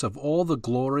focus of all the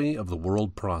glory of the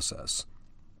world process.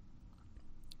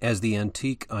 As the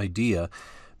antique idea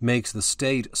makes the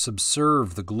state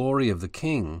subserve the glory of the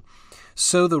king,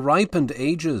 so the ripened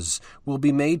ages will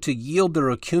be made to yield their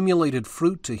accumulated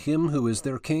fruit to him who is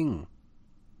their king.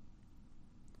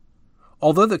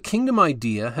 Although the kingdom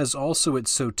idea has also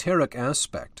its soteric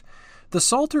aspect, the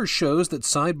Psalter shows that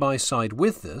side by side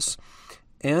with this,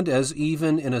 and as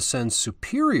even in a sense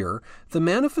superior, the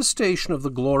manifestation of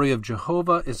the glory of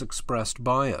Jehovah is expressed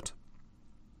by it.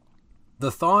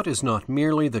 The thought is not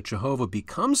merely that Jehovah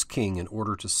becomes king in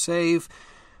order to save,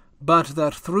 but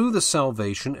that through the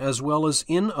salvation as well as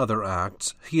in other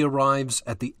acts, he arrives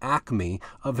at the acme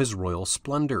of his royal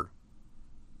splendor.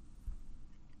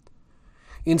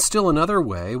 In still another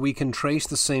way, we can trace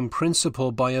the same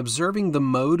principle by observing the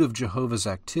mode of Jehovah's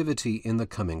activity in the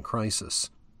coming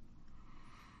crisis.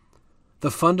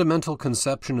 The fundamental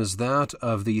conception is that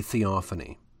of the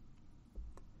theophany.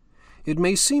 It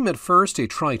may seem at first a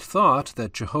trite thought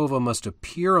that Jehovah must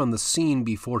appear on the scene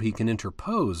before he can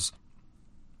interpose,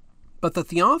 but the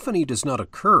theophany does not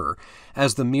occur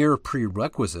as the mere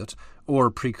prerequisite or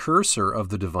precursor of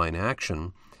the divine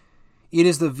action. It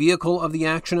is the vehicle of the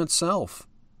action itself.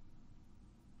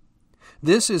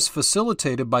 This is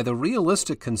facilitated by the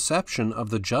realistic conception of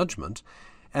the judgment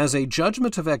as a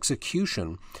judgment of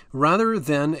execution rather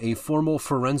than a formal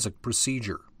forensic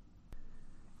procedure.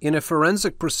 In a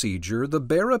forensic procedure, the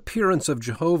bare appearance of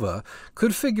Jehovah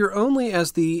could figure only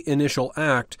as the initial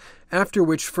act, after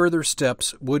which further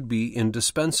steps would be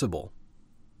indispensable.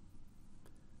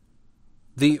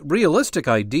 The realistic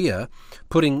idea,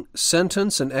 putting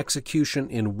sentence and execution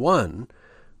in one,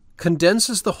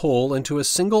 condenses the whole into a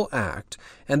single act,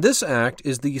 and this act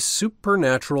is the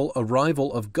supernatural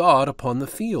arrival of God upon the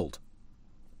field.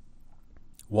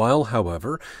 While,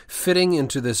 however, fitting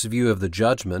into this view of the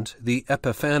judgment, the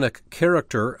epiphanic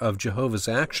character of Jehovah's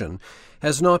action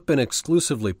has not been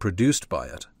exclusively produced by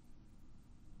it.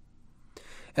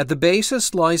 At the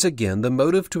basis lies again the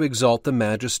motive to exalt the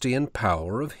majesty and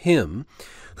power of Him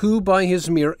who, by his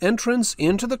mere entrance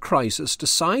into the crisis,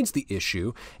 decides the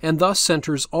issue and thus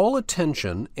centers all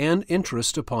attention and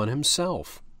interest upon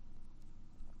himself.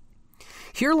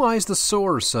 Here lies the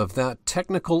source of that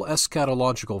technical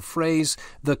eschatological phrase,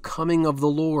 the coming of the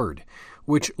Lord,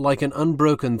 which like an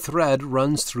unbroken thread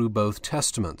runs through both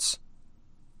testaments.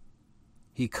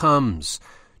 He comes,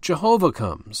 Jehovah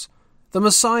comes, the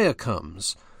Messiah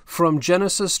comes, from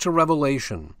Genesis to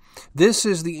Revelation. This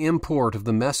is the import of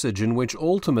the message in which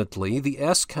ultimately the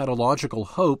eschatological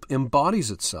hope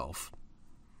embodies itself.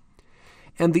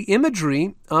 And the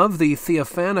imagery of the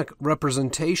theophanic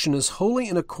representation is wholly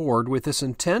in accord with this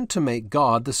intent to make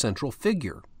God the central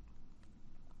figure.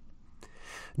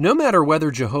 No matter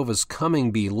whether Jehovah's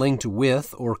coming be linked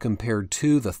with or compared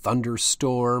to the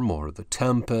thunderstorm or the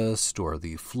tempest or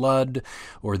the flood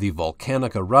or the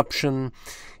volcanic eruption,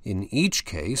 in each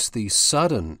case the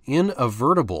sudden,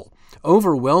 inavertible,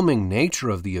 overwhelming nature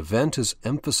of the event is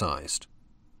emphasized.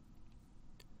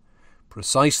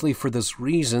 Precisely for this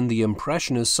reason, the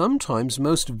impression is sometimes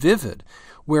most vivid,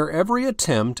 where every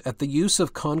attempt at the use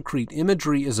of concrete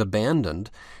imagery is abandoned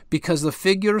because the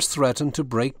figures threaten to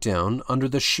break down under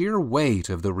the sheer weight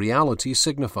of the reality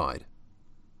signified.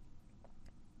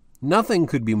 Nothing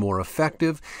could be more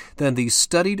effective than the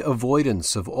studied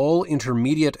avoidance of all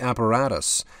intermediate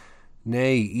apparatus,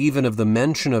 nay, even of the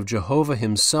mention of Jehovah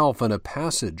himself in a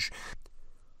passage,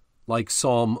 like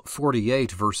Psalm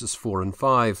 48, verses 4 and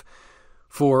 5,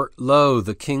 For, lo,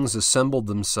 the kings assembled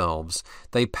themselves,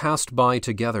 they passed by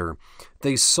together,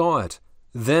 they saw it,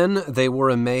 then they were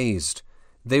amazed,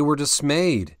 they were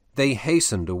dismayed, they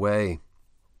hastened away.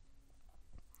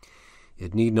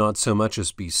 It need not so much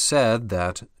as be said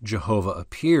that Jehovah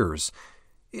appears.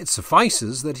 It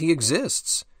suffices that he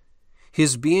exists.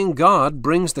 His being God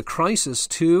brings the crisis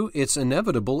to its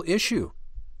inevitable issue.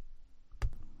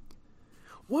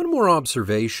 One more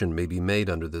observation may be made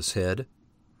under this head.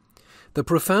 The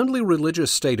profoundly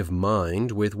religious state of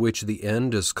mind with which the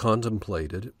end is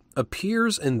contemplated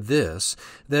appears in this,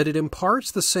 that it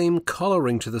imparts the same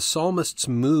coloring to the psalmist's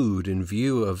mood in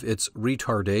view of its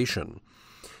retardation,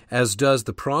 as does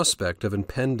the prospect of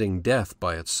impending death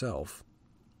by itself.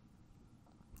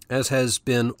 As has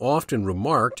been often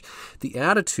remarked, the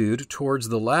attitude towards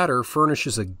the latter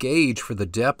furnishes a gauge for the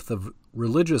depth of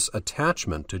religious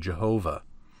attachment to Jehovah.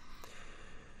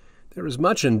 There is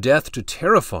much in death to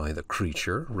terrify the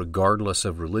creature, regardless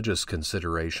of religious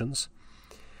considerations.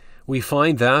 We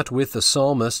find that, with the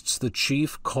psalmists, the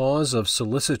chief cause of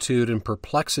solicitude and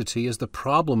perplexity is the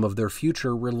problem of their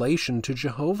future relation to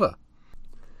Jehovah.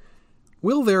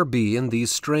 Will there be in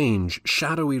these strange,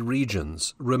 shadowy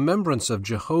regions remembrance of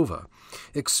Jehovah,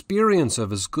 experience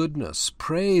of his goodness,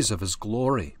 praise of his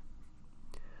glory?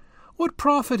 What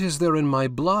profit is there in my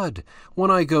blood when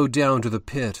I go down to the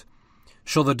pit?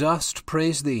 Shall the dust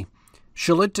praise thee?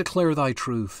 Shall it declare thy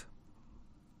truth?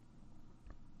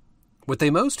 What they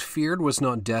most feared was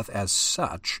not death as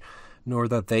such, nor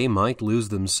that they might lose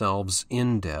themselves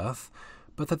in death,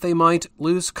 but that they might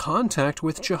lose contact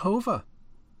with Jehovah.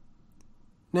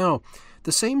 Now,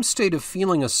 the same state of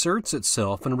feeling asserts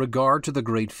itself in regard to the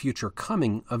great future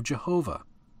coming of Jehovah.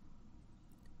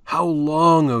 How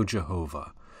long, O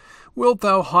Jehovah, wilt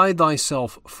thou hide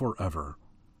thyself forever?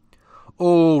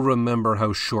 Oh, remember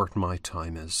how short my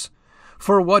time is.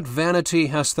 For what vanity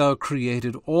hast thou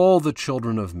created all the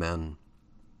children of men?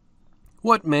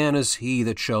 What man is he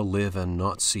that shall live and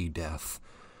not see death,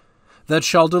 that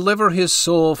shall deliver his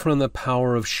soul from the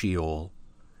power of Sheol?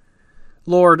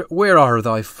 Lord, where are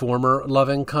thy former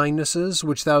loving kindnesses,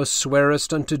 which thou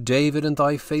swearest unto David in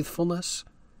thy faithfulness?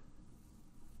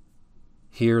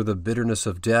 Here the bitterness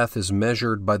of death is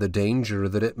measured by the danger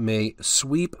that it may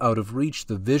sweep out of reach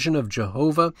the vision of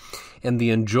Jehovah and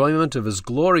the enjoyment of his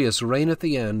glorious reign at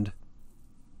the end.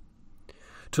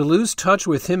 To lose touch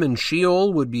with him in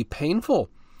Sheol would be painful.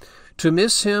 To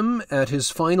miss him at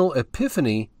his final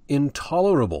epiphany,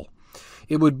 intolerable.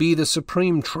 It would be the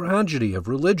supreme tragedy of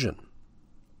religion.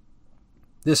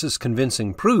 This is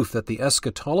convincing proof that the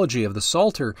eschatology of the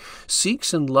Psalter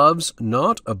seeks and loves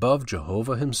not above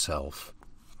Jehovah himself.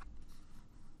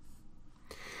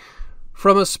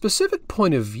 From a specific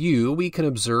point of view, we can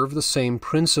observe the same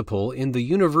principle in the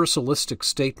universalistic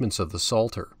statements of the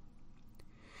Psalter.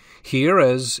 Here,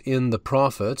 as in the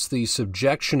prophets, the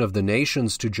subjection of the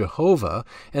nations to Jehovah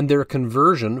and their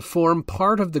conversion form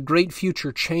part of the great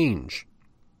future change.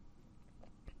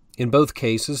 In both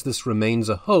cases, this remains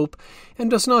a hope and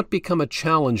does not become a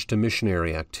challenge to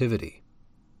missionary activity.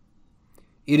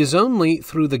 It is only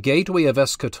through the gateway of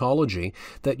eschatology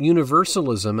that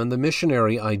universalism and the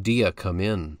missionary idea come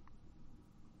in.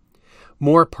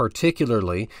 More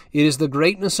particularly, it is the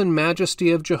greatness and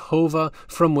majesty of Jehovah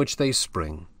from which they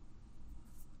spring.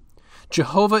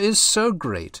 Jehovah is so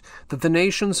great that the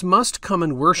nations must come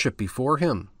and worship before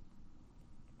him.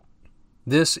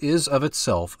 This is of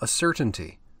itself a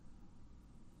certainty.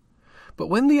 But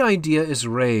when the idea is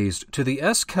raised to the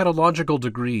eschatological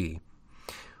degree,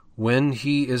 when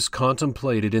he is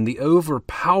contemplated in the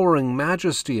overpowering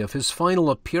majesty of his final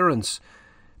appearance,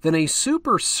 then a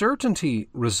super certainty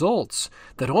results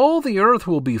that all the earth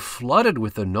will be flooded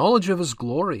with the knowledge of his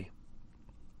glory.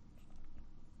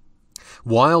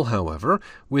 While, however,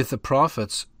 with the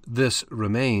prophets this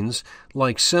remains,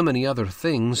 like so many other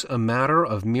things, a matter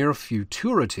of mere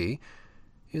futurity,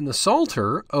 in the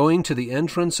Psalter, owing to the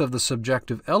entrance of the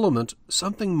subjective element,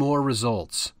 something more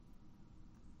results.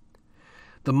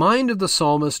 The mind of the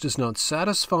psalmist is not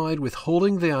satisfied with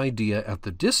holding the idea at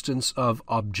the distance of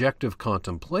objective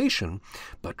contemplation,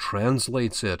 but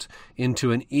translates it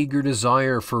into an eager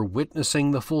desire for witnessing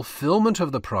the fulfillment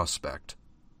of the prospect.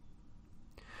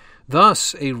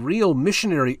 Thus, a real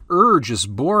missionary urge is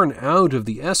born out of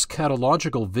the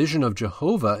eschatological vision of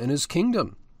Jehovah and his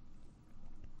kingdom.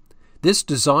 This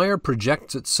desire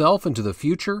projects itself into the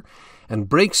future and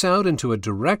breaks out into a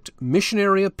direct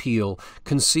missionary appeal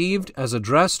conceived as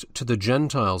addressed to the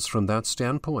Gentiles from that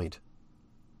standpoint.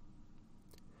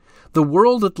 The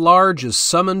world at large is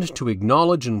summoned to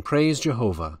acknowledge and praise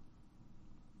Jehovah.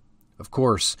 Of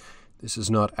course, this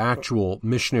is not actual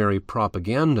missionary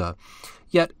propaganda,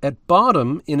 yet at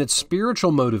bottom, in its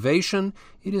spiritual motivation,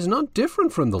 it is not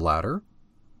different from the latter.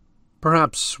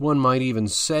 Perhaps one might even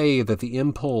say that the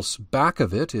impulse back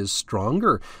of it is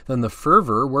stronger than the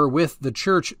fervor wherewith the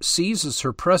Church seizes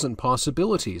her present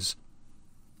possibilities.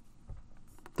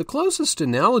 The closest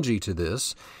analogy to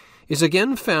this is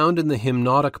again found in the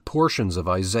hymnotic portions of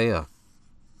Isaiah.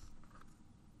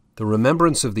 The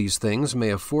remembrance of these things may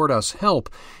afford us help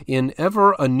in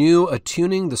ever anew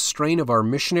attuning the strain of our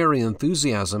missionary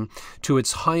enthusiasm to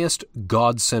its highest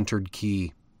God-centered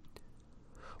key.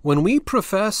 When we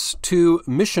profess to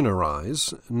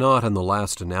missionarize, not in the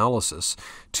last analysis,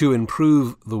 to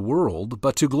improve the world,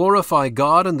 but to glorify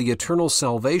God and the eternal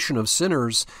salvation of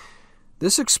sinners,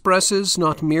 this expresses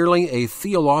not merely a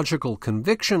theological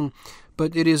conviction,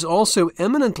 but it is also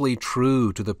eminently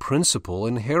true to the principle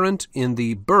inherent in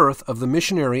the birth of the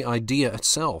missionary idea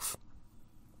itself.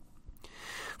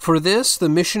 For this the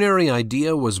missionary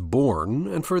idea was born,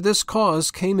 and for this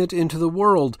cause came it into the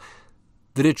world,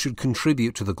 that it should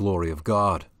contribute to the glory of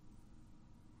God.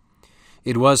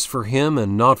 It was for him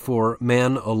and not for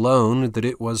man alone that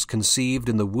it was conceived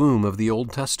in the womb of the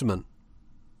Old Testament.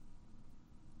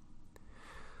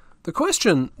 The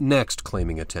question next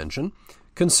claiming attention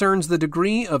concerns the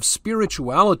degree of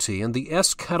spirituality and the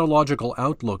eschatological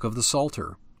outlook of the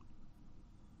Psalter.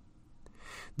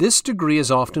 This degree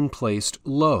is often placed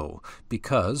low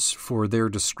because, for their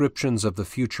descriptions of the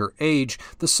future age,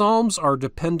 the Psalms are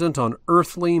dependent on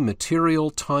earthly,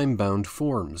 material, time-bound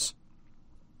forms.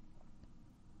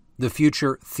 The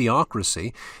future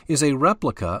theocracy is a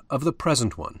replica of the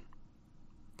present one.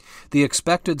 The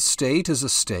expected state is a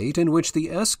state in which the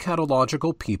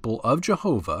eschatological people of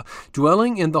Jehovah,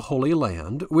 dwelling in the Holy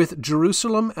Land, with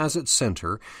Jerusalem as its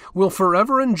center, will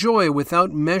forever enjoy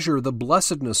without measure the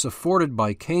blessedness afforded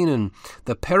by Canaan,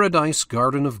 the paradise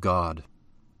garden of God.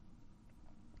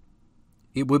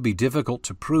 It would be difficult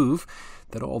to prove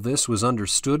that all this was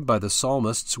understood by the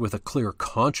psalmists with a clear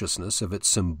consciousness of its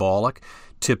symbolic,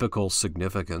 typical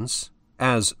significance,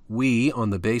 as we,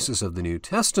 on the basis of the New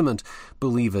Testament,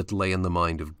 believe it lay in the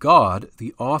mind of God,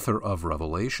 the author of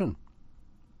Revelation.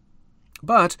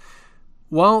 But,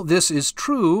 while this is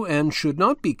true and should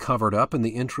not be covered up in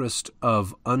the interest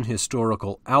of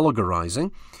unhistorical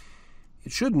allegorizing,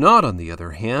 it should not, on the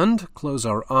other hand, close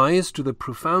our eyes to the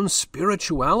profound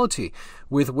spirituality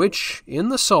with which, in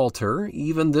the Psalter,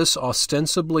 even this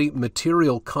ostensibly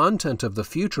material content of the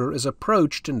future is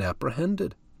approached and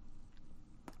apprehended.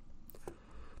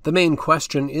 The main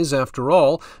question is, after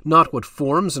all, not what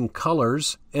forms and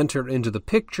colors enter into the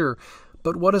picture,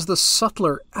 but what is the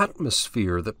subtler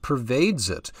atmosphere that pervades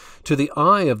it to the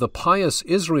eye of the pious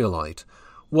Israelite,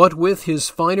 what with his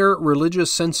finer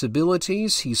religious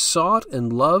sensibilities he sought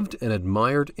and loved and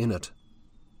admired in it.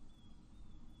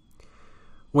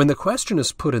 When the question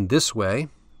is put in this way,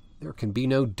 there can be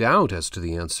no doubt as to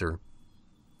the answer.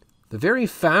 The very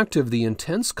fact of the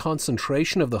intense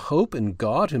concentration of the hope in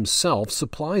God himself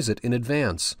supplies it in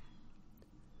advance.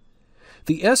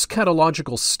 The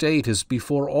eschatological state is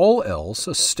before all else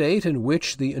a state in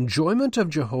which the enjoyment of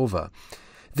Jehovah,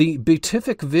 the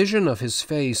beatific vision of his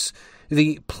face,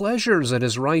 the pleasures at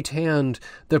his right hand,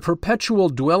 the perpetual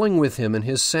dwelling with him in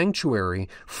his sanctuary,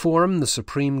 form the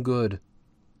supreme good.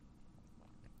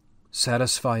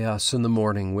 Satisfy us in the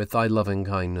morning with thy loving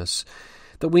kindness,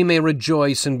 that we may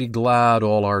rejoice and be glad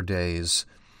all our days,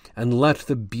 and let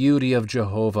the beauty of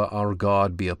Jehovah our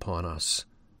God be upon us.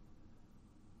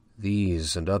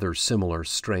 These and other similar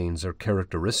strains are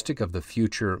characteristic of the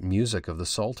future music of the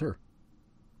Psalter.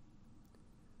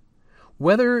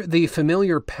 Whether the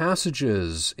familiar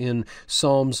passages in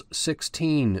Psalms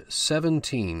 16,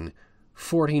 17,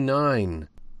 49,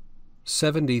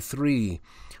 73,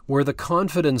 where the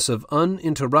confidence of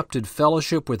uninterrupted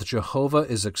fellowship with Jehovah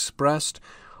is expressed,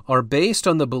 are based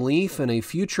on the belief in a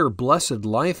future blessed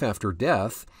life after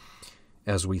death,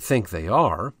 as we think they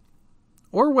are,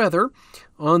 or whether,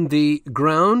 on the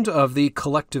ground of the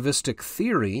collectivistic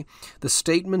theory, the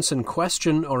statements in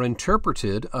question are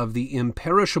interpreted of the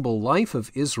imperishable life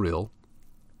of Israel.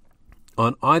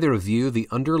 On either view, the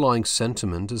underlying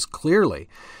sentiment is clearly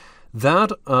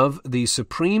that of the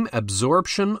supreme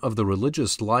absorption of the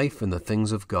religious life in the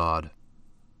things of God.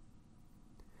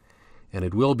 And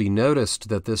it will be noticed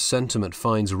that this sentiment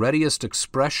finds readiest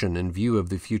expression in view of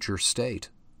the future state.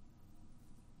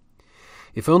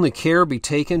 If only care be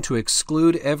taken to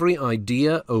exclude every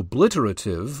idea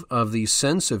obliterative of the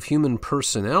sense of human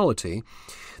personality,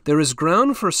 there is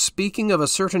ground for speaking of a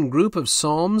certain group of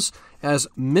psalms as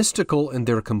mystical in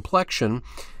their complexion,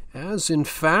 as, in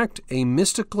fact, a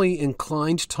mystically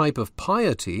inclined type of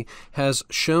piety has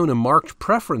shown a marked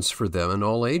preference for them in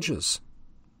all ages.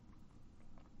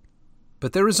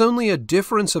 but there is only a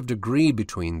difference of degree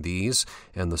between these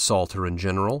and the Psalter in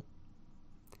general.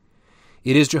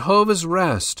 It is Jehovah's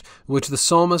rest which the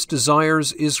psalmist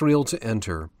desires Israel to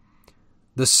enter.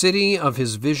 The city of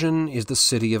his vision is the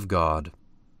city of God.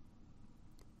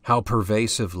 How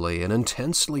pervasively and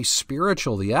intensely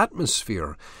spiritual the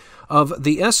atmosphere of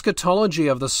the eschatology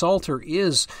of the Psalter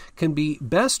can be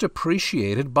best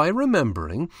appreciated by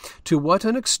remembering to what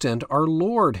an extent our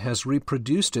Lord has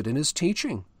reproduced it in his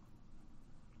teaching.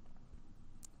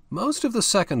 Most of the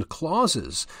second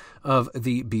clauses of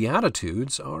the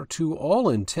Beatitudes are to all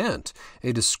intent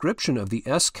a description of the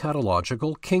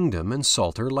eschatological kingdom in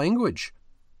Psalter language.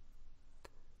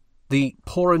 The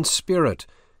poor in spirit,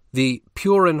 the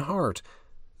pure in heart,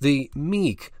 the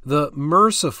meek, the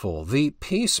merciful, the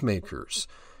peacemakers,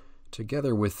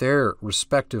 together with their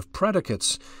respective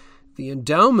predicates, the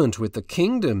endowment with the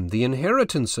kingdom, the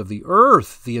inheritance of the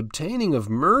earth, the obtaining of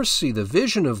mercy, the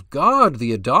vision of God,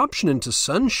 the adoption into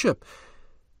sonship,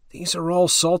 these are all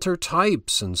Psalter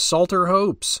types and Psalter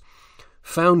hopes,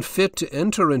 found fit to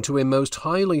enter into a most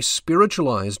highly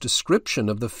spiritualized description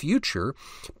of the future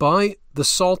by the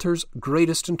Psalter's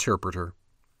greatest interpreter.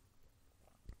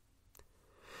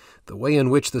 The way in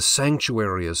which the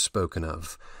sanctuary is spoken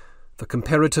of, the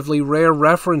comparatively rare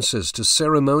references to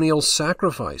ceremonial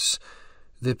sacrifice,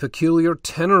 the peculiar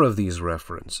tenor of these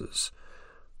references,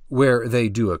 where they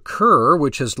do occur,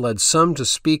 which has led some to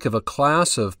speak of a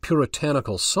class of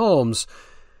puritanical psalms,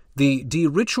 the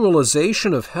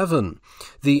deritualization of heaven,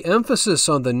 the emphasis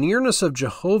on the nearness of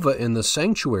Jehovah in the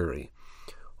sanctuary,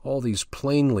 all these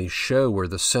plainly show where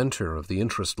the center of the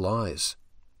interest lies.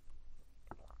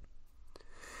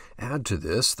 Add to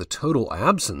this the total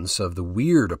absence of the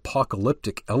weird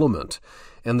apocalyptic element,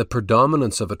 and the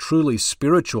predominance of a truly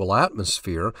spiritual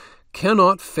atmosphere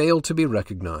cannot fail to be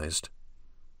recognized.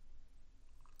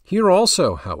 Here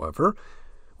also, however,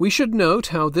 we should note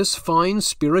how this fine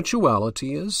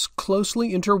spirituality is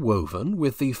closely interwoven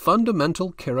with the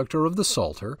fundamental character of the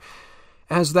Psalter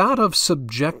as that of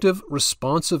subjective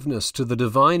responsiveness to the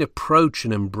divine approach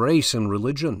and embrace in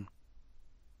religion.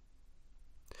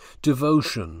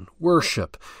 Devotion,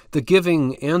 worship, the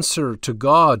giving answer to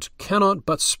God cannot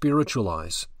but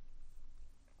spiritualize.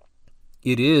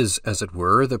 It is, as it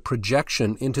were, the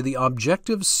projection into the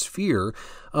objective sphere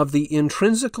of the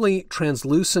intrinsically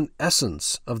translucent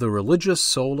essence of the religious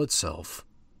soul itself.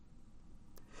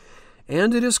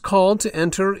 And it is called to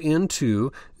enter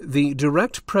into the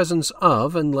direct presence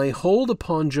of and lay hold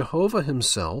upon Jehovah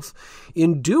himself,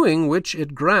 in doing which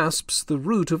it grasps the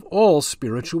root of all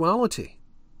spirituality.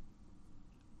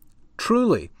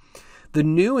 Truly, the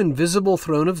new invisible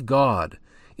throne of God,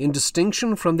 in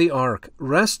distinction from the ark,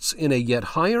 rests in a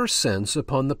yet higher sense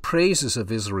upon the praises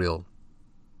of Israel.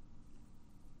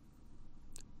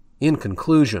 In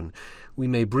conclusion, we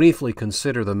may briefly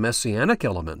consider the messianic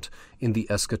element in the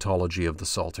eschatology of the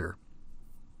Psalter.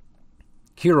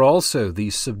 Here also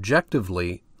the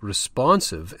subjectively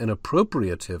responsive and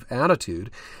appropriative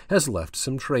attitude has left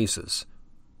some traces.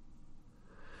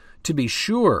 To be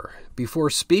sure,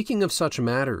 before speaking of such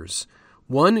matters,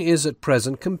 one is at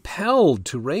present compelled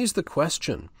to raise the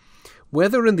question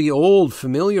whether in the old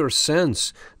familiar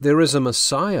sense there is a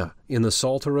Messiah in the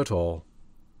Psalter at all.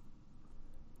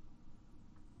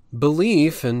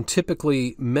 Belief in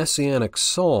typically messianic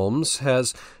psalms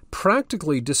has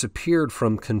practically disappeared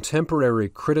from contemporary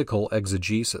critical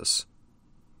exegesis.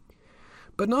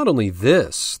 But not only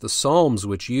this, the psalms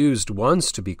which used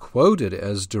once to be quoted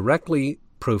as directly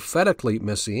prophetically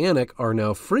messianic are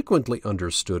now frequently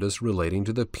understood as relating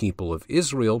to the people of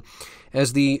Israel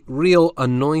as the real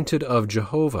anointed of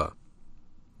Jehovah.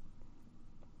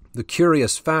 The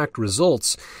curious fact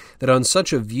results that on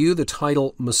such a view the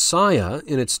title Messiah,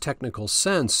 in its technical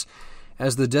sense,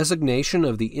 as the designation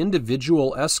of the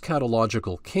individual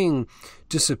eschatological king,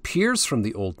 disappears from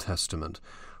the Old Testament,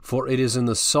 for it is in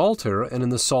the Psalter and in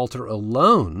the Psalter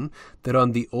alone that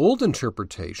on the old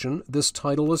interpretation this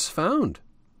title is found.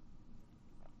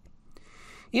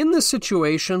 In this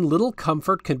situation, little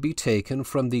comfort can be taken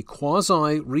from the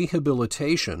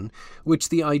quasi-rehabilitation which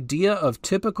the idea of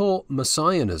typical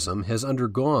messianism has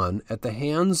undergone at the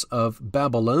hands of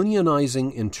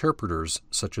Babylonianizing interpreters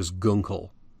such as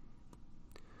Gunkel.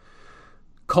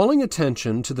 Calling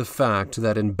attention to the fact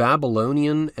that in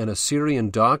Babylonian and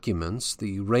Assyrian documents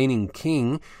the reigning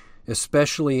king,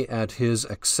 especially at his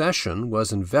accession,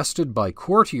 was invested by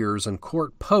courtiers and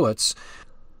court poets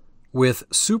with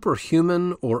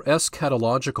superhuman or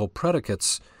eschatological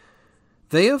predicates,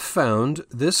 they have found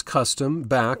this custom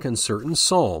back in certain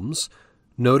psalms,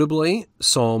 notably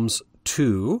Psalms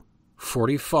 2,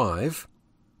 45,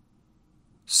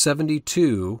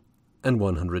 72, and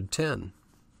 110.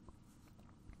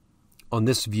 On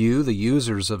this view, the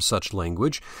users of such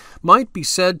language might be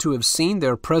said to have seen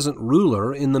their present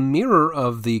ruler in the mirror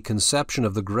of the conception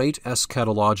of the great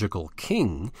eschatological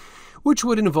king, which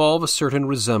would involve a certain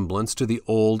resemblance to the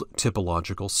old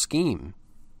typological scheme.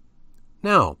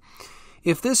 Now,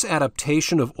 if this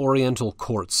adaptation of Oriental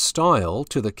court style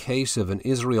to the case of an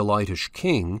Israelitish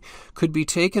king could be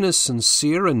taken as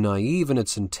sincere and naive in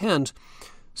its intent,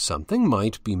 something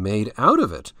might be made out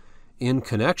of it, in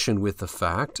connection with the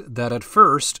fact that at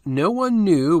first no one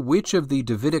knew which of the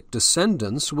Davidic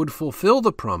descendants would fulfill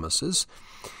the promises,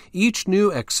 each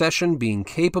new accession being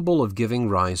capable of giving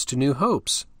rise to new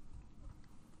hopes.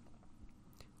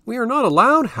 We are not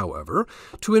allowed, however,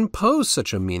 to impose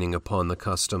such a meaning upon the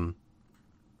custom.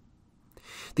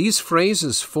 These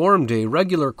phrases formed a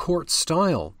regular court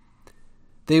style.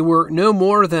 They were no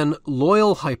more than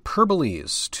loyal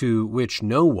hyperboles to which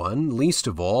no one, least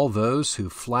of all those who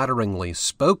flatteringly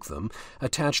spoke them,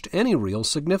 attached any real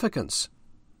significance.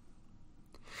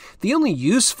 The only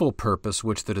useful purpose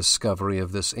which the discovery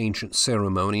of this ancient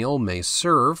ceremonial may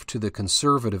serve to the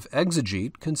conservative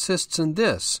exegete consists in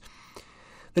this,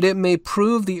 that it may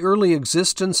prove the early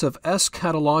existence of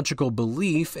eschatological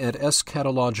belief and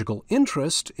eschatological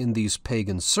interest in these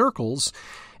pagan circles,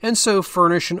 and so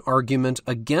furnish an argument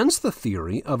against the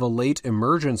theory of a late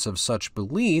emergence of such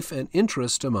belief and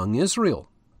interest among Israel.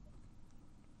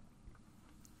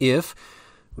 If,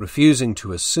 refusing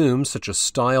to assume such a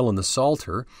style in the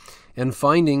Psalter, and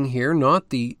finding here not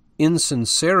the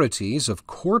insincerities of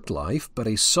court life, but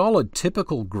a solid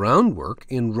typical groundwork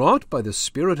inwrought by the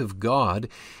Spirit of God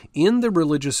in the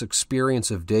religious experience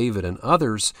of David and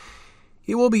others,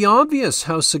 it will be obvious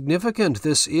how significant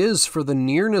this is for the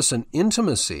nearness and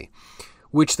intimacy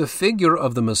which the figure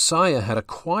of the Messiah had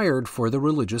acquired for the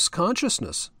religious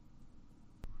consciousness.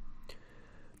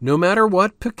 No matter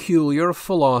what peculiar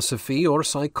philosophy or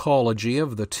psychology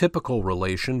of the typical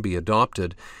relation be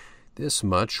adopted, this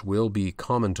much will be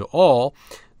common to all,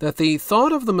 that the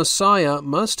thought of the Messiah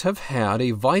must have had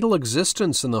a vital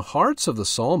existence in the hearts of the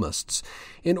psalmists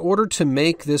in order to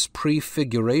make this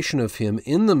prefiguration of him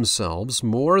in themselves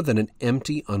more than an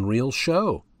empty, unreal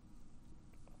show.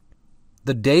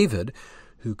 The David,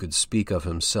 who could speak of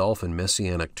himself in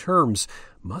messianic terms,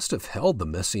 must have held the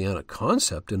messianic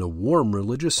concept in a warm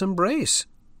religious embrace.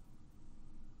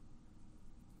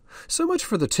 So much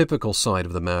for the typical side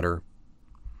of the matter.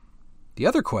 The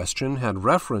other question had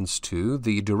reference to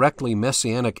the directly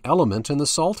messianic element in the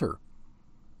Psalter.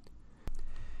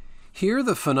 Here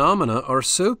the phenomena are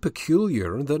so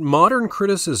peculiar that modern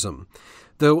criticism,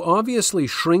 though obviously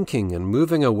shrinking and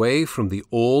moving away from the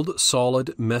old,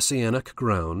 solid messianic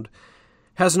ground,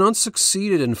 has not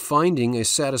succeeded in finding a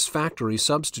satisfactory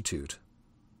substitute.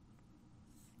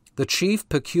 The chief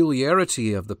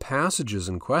peculiarity of the passages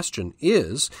in question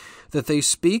is that they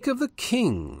speak of the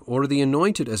king or the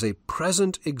anointed as a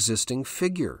present existing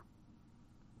figure.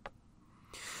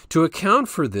 To account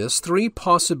for this, three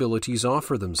possibilities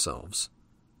offer themselves.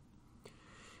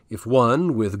 If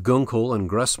one, with Gunkel and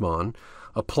Gressmann,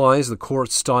 applies the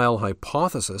court-style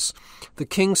hypothesis, the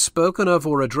king spoken of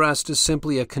or addressed is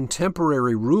simply a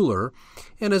contemporary ruler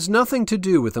and has nothing to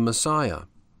do with the Messiah.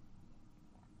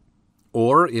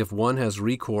 Or, if one has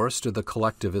recourse to the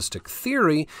collectivistic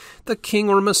theory, the king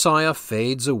or Messiah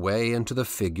fades away into the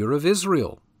figure of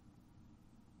Israel.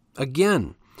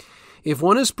 Again, if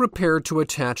one is prepared to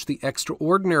attach the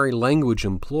extraordinary language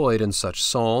employed in such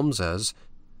psalms as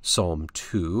Psalm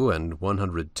 2 and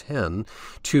 110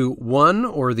 to one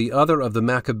or the other of the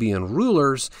Maccabean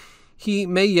rulers, he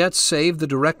may yet save the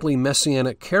directly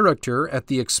messianic character at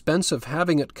the expense of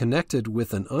having it connected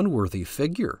with an unworthy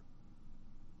figure.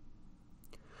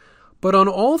 But on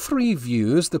all three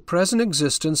views, the present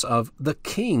existence of the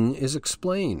king is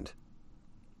explained.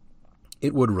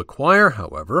 It would require,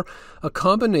 however, a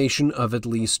combination of at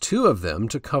least two of them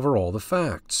to cover all the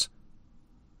facts.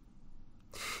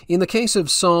 In the case of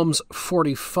Psalms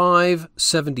 45,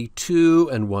 72,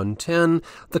 and 110,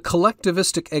 the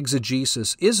collectivistic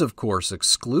exegesis is of course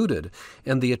excluded,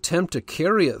 and the attempt to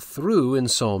carry it through in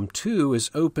Psalm 2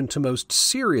 is open to most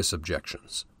serious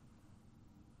objections.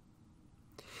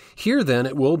 Here, then,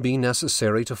 it will be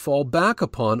necessary to fall back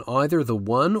upon either the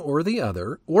one or the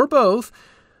other, or both,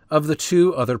 of the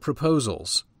two other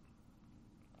proposals.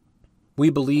 We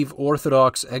believe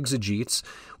Orthodox exegetes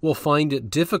will find it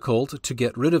difficult to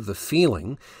get rid of the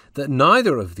feeling that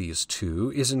neither of these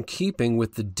two is in keeping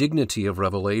with the dignity of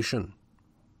revelation.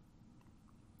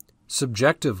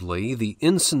 Subjectively, the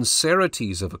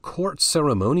insincerities of a court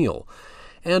ceremonial,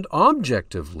 and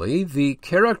objectively, the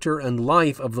character and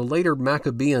life of the later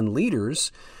Maccabean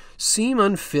leaders seem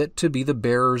unfit to be the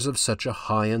bearers of such a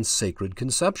high and sacred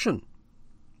conception.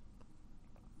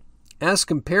 As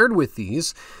compared with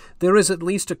these, there is at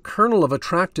least a kernel of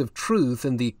attractive truth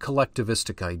in the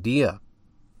collectivistic idea.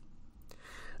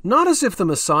 Not as if the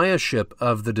messiahship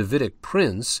of the Davidic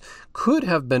prince could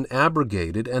have been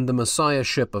abrogated and the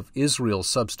messiahship of Israel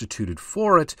substituted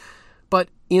for it, but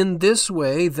in this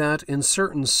way that in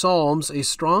certain psalms a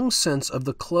strong sense of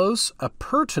the close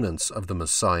appurtenance of the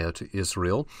Messiah to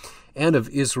Israel and of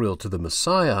Israel to the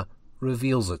Messiah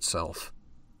reveals itself.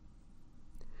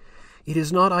 It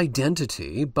is not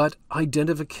identity, but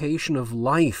identification of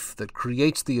life that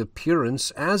creates the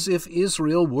appearance as if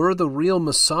Israel were the real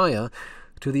Messiah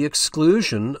to the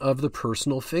exclusion of the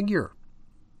personal figure.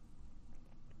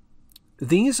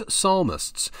 These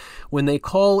psalmists, when they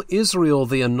call Israel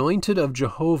the anointed of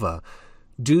Jehovah,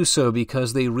 do so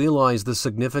because they realize the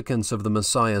significance of the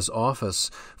Messiah's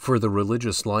office for the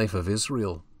religious life of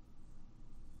Israel.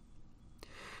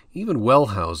 Even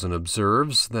Wellhausen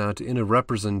observes that in a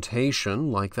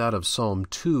representation like that of Psalm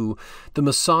 2, the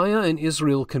Messiah and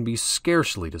Israel can be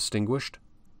scarcely distinguished.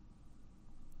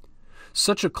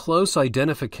 Such a close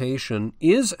identification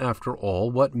is, after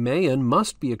all, what may and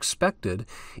must be expected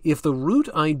if the root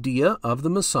idea of the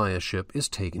Messiahship is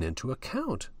taken into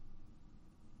account.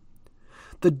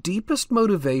 The deepest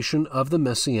motivation of the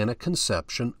Messianic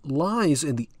conception lies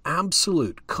in the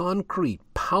absolute, concrete,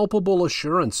 palpable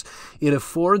assurance it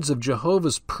affords of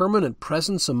Jehovah's permanent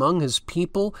presence among His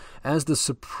people as the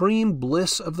supreme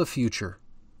bliss of the future.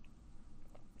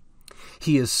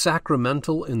 He is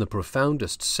sacramental in the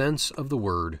profoundest sense of the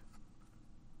word.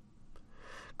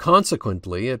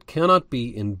 Consequently, it cannot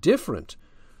be indifferent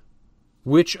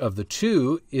which of the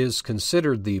two is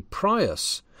considered the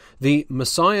prius, the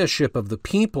messiahship of the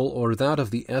people or that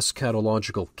of the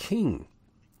eschatological king.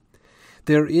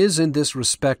 There is in this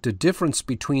respect a difference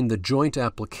between the joint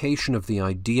application of the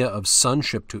idea of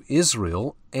sonship to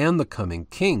Israel and the coming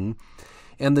king,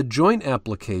 and the joint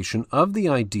application of the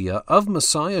idea of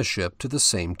messiahship to the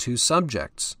same two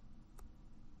subjects.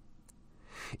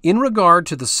 In regard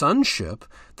to the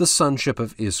sonship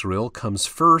of Israel comes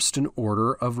first in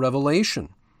order of revelation.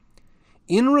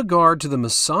 In regard to the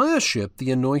messiahship,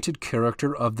 the anointed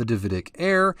character of the Davidic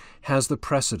heir has the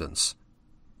precedence.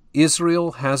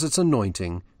 Israel has its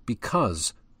anointing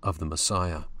because of the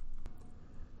Messiah.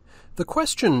 The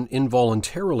question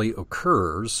involuntarily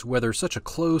occurs whether such a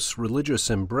close religious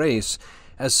embrace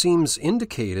as seems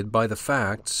indicated by the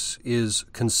facts is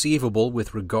conceivable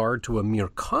with regard to a mere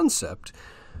concept,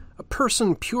 a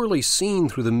person purely seen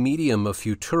through the medium of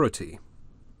futurity.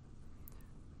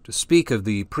 To speak of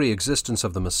the pre-existence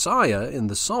of the Messiah in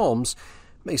the Psalms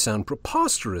may sound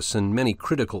preposterous in many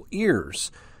critical ears,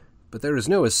 but there is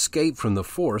no escape from the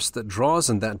force that draws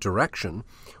in that direction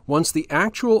once the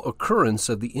actual occurrence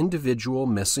of the individual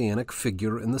messianic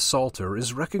figure in the Psalter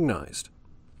is recognized.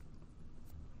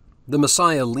 The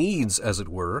Messiah leads, as it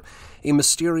were, a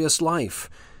mysterious life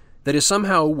that is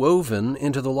somehow woven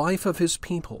into the life of his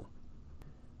people.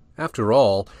 After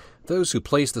all, those who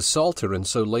place the Psalter in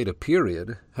so late a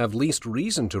period have least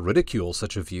reason to ridicule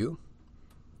such a view.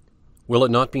 Will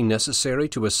it not be necessary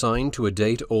to assign to a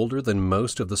date older than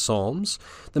most of the Psalms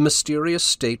the mysterious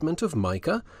statement of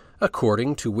Micah,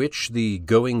 according to which the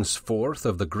goings forth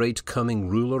of the great coming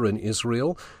ruler in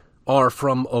Israel are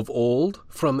from of old,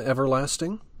 from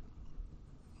everlasting?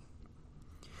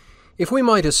 If we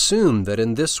might assume that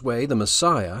in this way the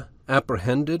Messiah,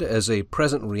 apprehended as a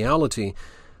present reality,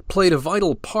 played a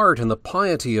vital part in the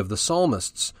piety of the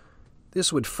psalmists,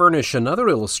 this would furnish another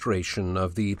illustration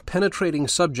of the penetrating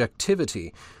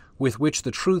subjectivity with which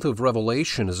the truth of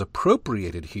Revelation is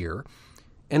appropriated here,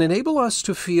 and enable us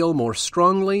to feel more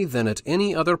strongly than at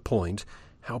any other point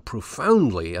how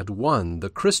profoundly at one the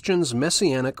Christian's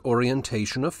messianic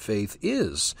orientation of faith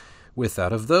is with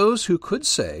that of those who could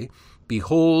say,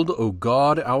 "Behold, O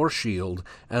God, our shield,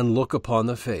 and look upon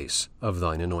the face of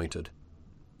thine anointed."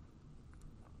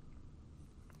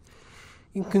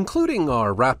 In concluding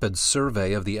our rapid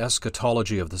survey of the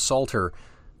eschatology of the Psalter,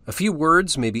 a few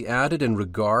words may be added in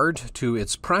regard to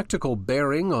its practical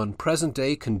bearing on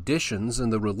present-day conditions in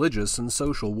the religious and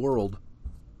social world.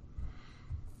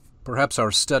 Perhaps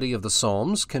our study of the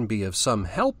Psalms can be of some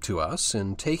help to us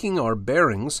in taking our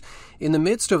bearings in the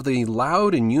midst of the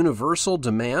loud and universal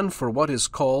demand for what is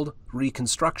called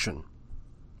reconstruction.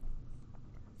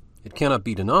 It cannot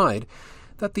be denied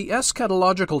that the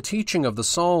eschatological teaching of the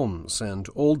Psalms and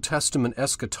Old Testament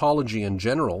eschatology in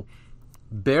general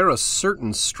bear a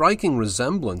certain striking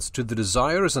resemblance to the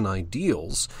desires and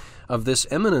ideals of this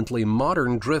eminently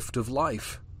modern drift of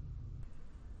life.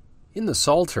 In the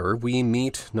Psalter, we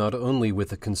meet not only with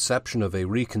the conception of a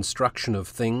reconstruction of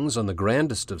things on the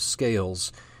grandest of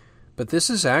scales, but this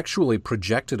is actually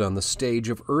projected on the stage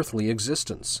of earthly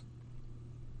existence.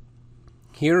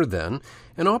 Here, then,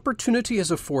 an opportunity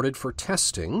is afforded for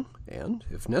testing and,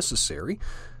 if necessary,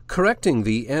 correcting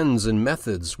the ends and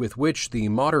methods with which the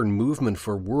modern movement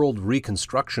for world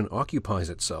reconstruction occupies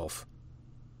itself.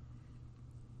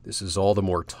 This is all the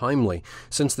more timely,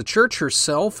 since the Church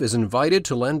herself is invited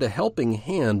to lend a helping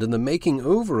hand in the making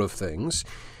over of things,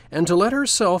 and to let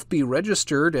herself be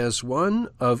registered as one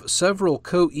of several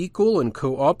co-equal and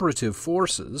cooperative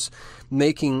forces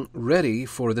making ready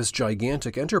for this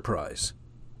gigantic enterprise.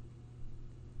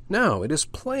 Now, it is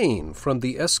plain from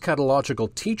the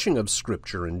eschatological teaching of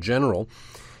Scripture in general,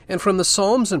 and from the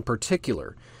Psalms in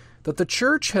particular, that the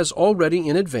Church has already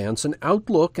in advance an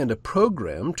outlook and a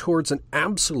program towards an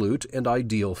absolute and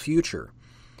ideal future,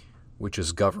 which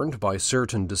is governed by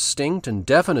certain distinct and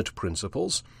definite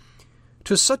principles,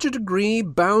 to such a degree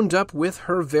bound up with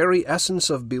her very essence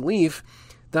of belief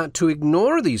that to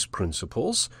ignore these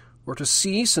principles, or to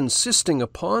cease insisting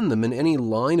upon them in any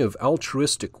line of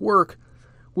altruistic work,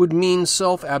 would mean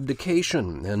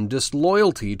self-abdication and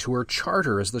disloyalty to her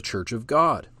charter as the Church of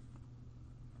God.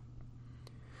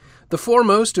 The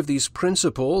foremost of these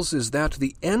principles is that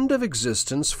the end of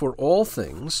existence for all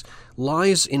things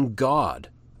lies in God,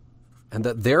 and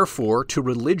that therefore to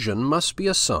religion must be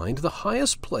assigned the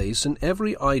highest place in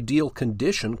every ideal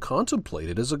condition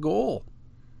contemplated as a goal.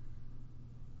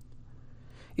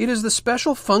 It is the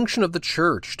special function of the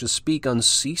Church to speak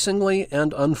unceasingly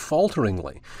and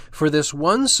unfalteringly for this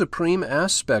one supreme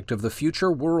aspect of the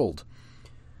future world,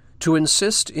 to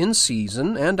insist in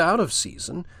season and out of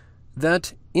season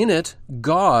that in it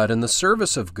God and the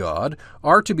service of God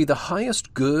are to be the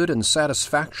highest good and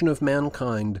satisfaction of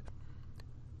mankind,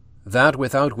 that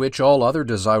without which all other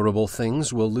desirable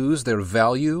things will lose their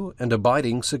value and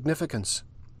abiding significance.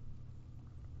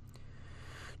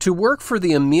 To work for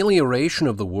the amelioration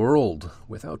of the world,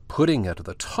 without putting at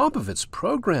the top of its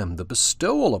program the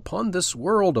bestowal upon this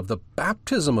world of the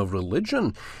baptism of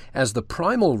religion as the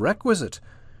primal requisite,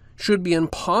 should be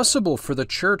impossible for the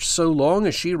Church so long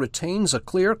as she retains a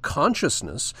clear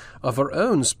consciousness of her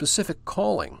own specific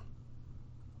calling.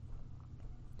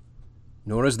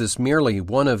 Nor is this merely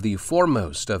one of the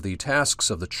foremost of the tasks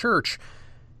of the Church.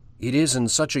 It is in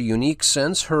such a unique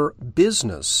sense her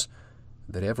business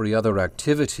that every other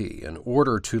activity, in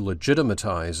order to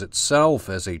legitimatize itself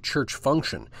as a church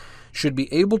function, should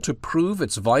be able to prove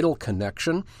its vital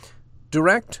connection,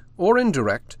 direct or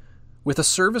indirect, with the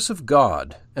service of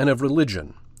God and of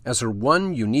religion as her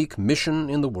one unique mission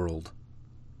in the world.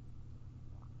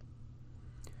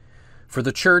 For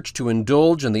the Church to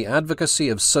indulge in the advocacy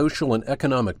of social and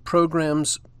economic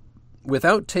programs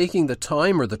without taking the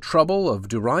time or the trouble of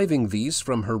deriving these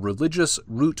from her religious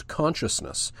root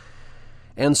consciousness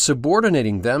and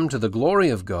subordinating them to the glory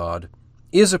of God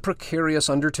is a precarious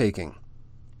undertaking,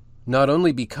 not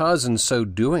only because in so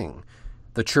doing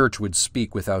the Church would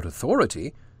speak without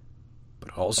authority,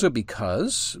 but also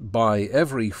because, by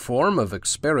every form of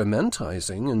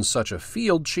experimentizing in such a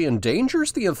field, she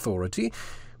endangers the authority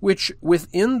which,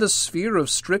 within the sphere of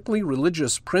strictly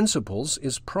religious principles,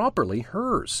 is properly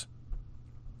hers.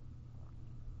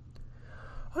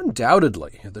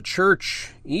 Undoubtedly, the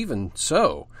Church, even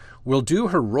so, will do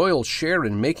her royal share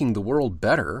in making the world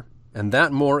better, and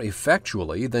that more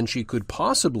effectually than she could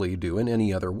possibly do in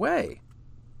any other way.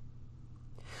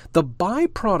 The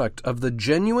byproduct of the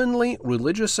genuinely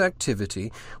religious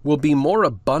activity will be more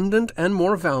abundant and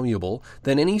more valuable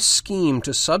than any scheme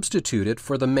to substitute it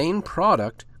for the main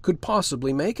product could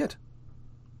possibly make it.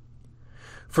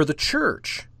 For the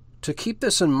Church, to keep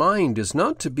this in mind is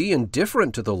not to be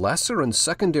indifferent to the lesser and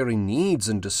secondary needs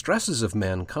and distresses of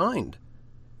mankind.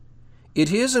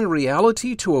 It is in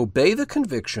reality to obey the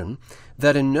conviction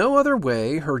that in no other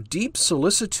way her deep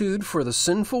solicitude for the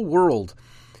sinful world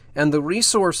and the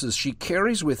resources she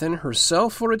carries within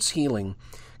herself for its healing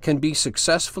can be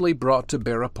successfully brought to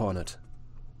bear upon it.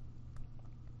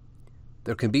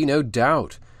 There can be no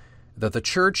doubt that the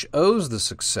Church owes the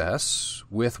success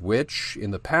with which,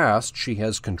 in the past, she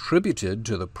has contributed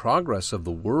to the progress of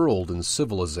the world and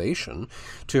civilization,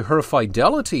 to her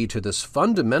fidelity to this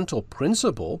fundamental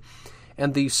principle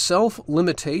and the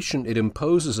self-limitation it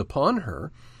imposes upon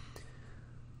her.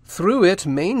 Through it,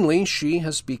 mainly, she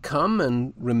has become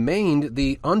and remained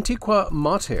the antiqua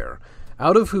mater,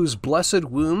 out of whose blessed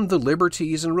womb the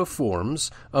liberties and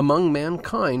reforms among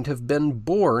mankind have been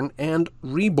born and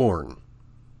reborn.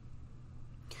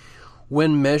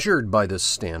 When measured by this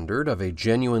standard of a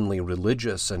genuinely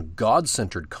religious and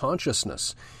God-centered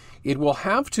consciousness, It will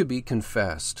have to be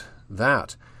confessed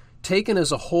that, taken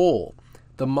as a whole,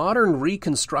 the modern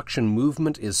Reconstruction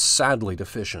movement is sadly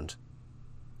deficient.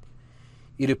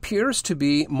 It appears to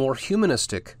be more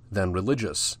humanistic than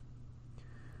religious,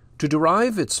 to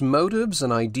derive its motives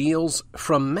and ideals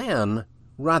from man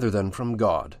rather than from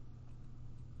God.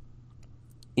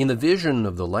 In the vision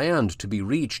of the land to be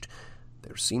reached,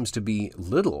 there seems to be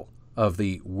little of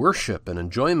the worship and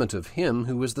enjoyment of Him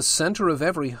who is the center of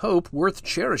every hope worth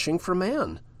cherishing for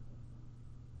man.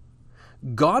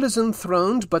 God is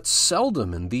enthroned but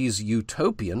seldom in these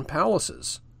utopian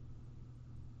palaces.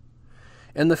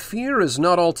 And the fear is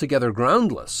not altogether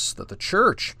groundless that the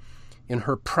Church, in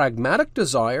her pragmatic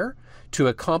desire to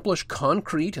accomplish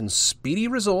concrete and speedy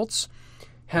results,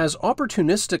 has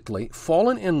opportunistically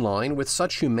fallen in line with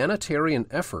such humanitarian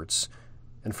efforts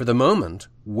and for the moment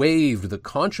waived the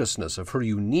consciousness of her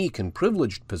unique and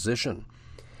privileged position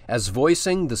as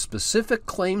voicing the specific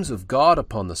claims of God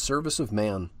upon the service of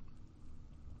man.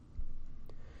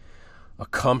 A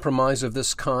compromise of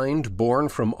this kind, born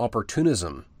from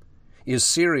opportunism, is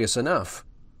serious enough.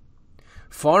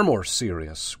 Far more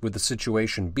serious would the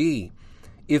situation be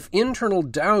if internal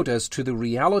doubt as to the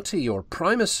reality or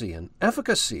primacy and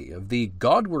efficacy of the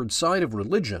Godward side of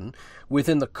religion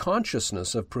within the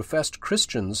consciousness of professed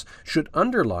Christians should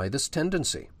underlie this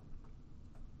tendency.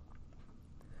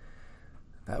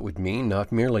 That would mean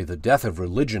not merely the death of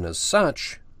religion as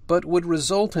such, but would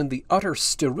result in the utter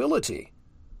sterility,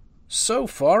 so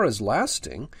far as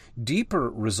lasting, deeper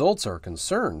results are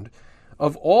concerned,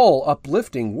 of all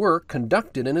uplifting work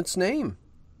conducted in its name.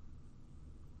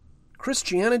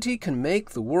 Christianity can make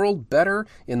the world better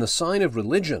in the sign of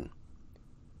religion.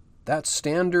 That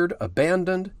standard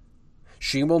abandoned,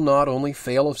 she will not only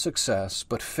fail of success,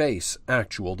 but face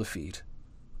actual defeat.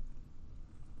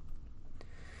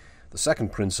 The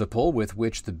second principle with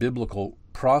which the biblical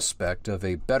prospect of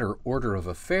a better order of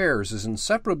affairs is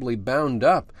inseparably bound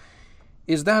up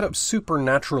is that of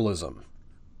supernaturalism.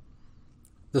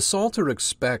 The Psalter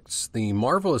expects the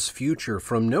marvelous future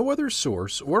from no other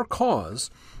source or cause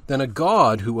than a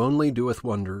God who only doeth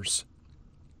wonders.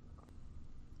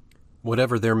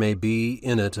 Whatever there may be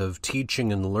in it of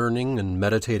teaching and learning and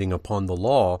meditating upon the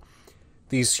law,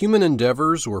 these human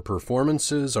endeavors or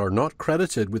performances are not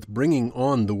credited with bringing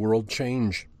on the world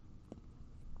change.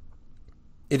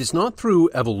 It is not through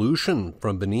evolution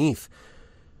from beneath,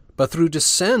 but through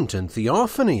descent and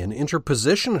theophany and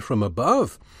interposition from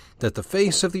above that the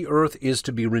face of the earth is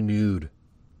to be renewed.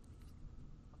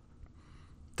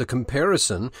 The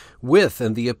comparison with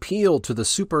and the appeal to the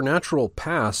supernatural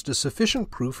past is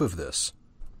sufficient proof of this.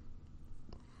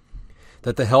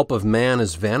 That the help of man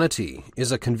is vanity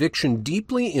is a conviction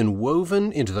deeply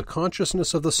inwoven into the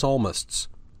consciousness of the psalmists.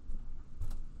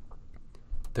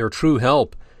 Their true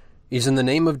help is in the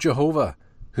name of Jehovah,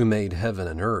 who made heaven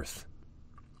and earth.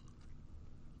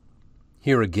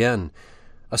 Here again,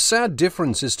 a sad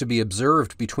difference is to be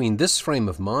observed between this frame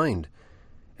of mind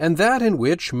and that in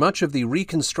which much of the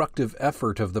reconstructive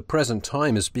effort of the present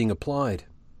time is being applied.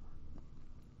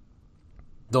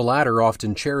 The latter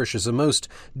often cherishes a most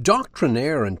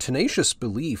doctrinaire and tenacious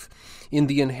belief in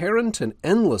the inherent and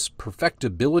endless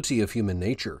perfectibility of human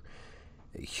nature,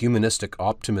 a humanistic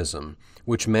optimism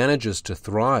which manages to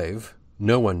thrive,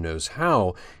 no one knows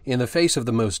how, in the face of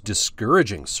the most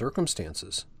discouraging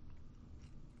circumstances.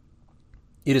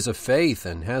 It is a faith,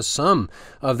 and has some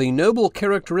of the noble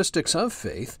characteristics of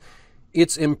faith,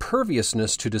 its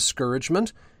imperviousness to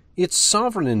discouragement, its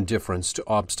sovereign indifference to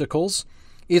obstacles,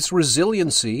 its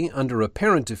resiliency under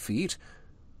apparent defeat,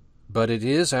 but it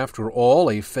is, after all,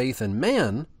 a faith in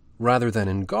man rather than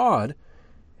in God,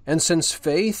 and since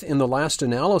faith in the last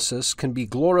analysis can be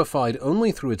glorified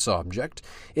only through its object,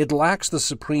 it lacks the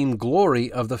supreme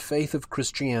glory of the faith of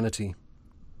Christianity.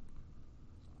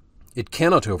 It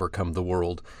cannot overcome the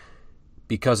world,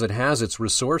 because it has its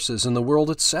resources in the world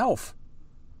itself.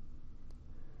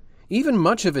 Even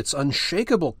much of its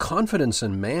unshakable confidence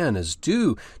in man is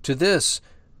due to this,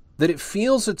 that it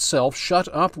feels itself shut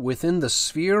up within the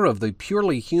sphere of the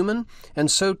purely human,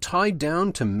 and so tied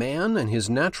down to man and his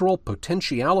natural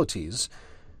potentialities,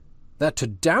 that to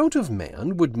doubt of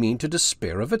man would mean to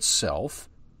despair of itself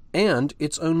and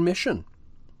its own mission.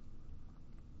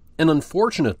 And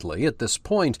unfortunately, at this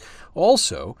point,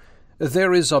 also,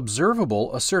 there is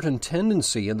observable a certain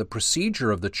tendency in the procedure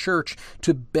of the Church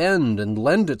to bend and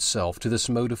lend itself to this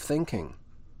mode of thinking.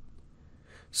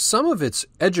 Some of its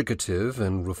educative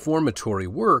and reformatory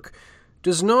work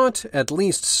does not at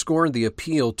least scorn the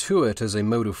appeal to it as a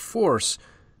motive force,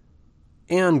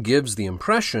 and gives the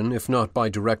impression, if not by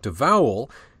direct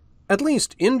avowal, at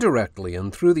least indirectly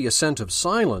and through the assent of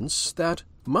silence, that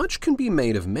much can be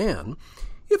made of man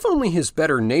if only his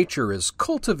better nature is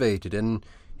cultivated and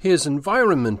his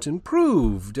environment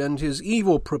improved and his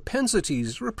evil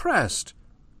propensities repressed.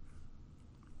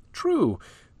 True,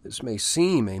 this may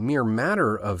seem a mere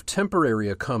matter of temporary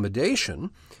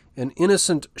accommodation, an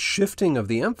innocent shifting of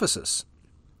the emphasis.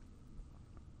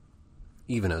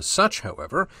 Even as such,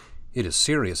 however, it is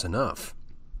serious enough.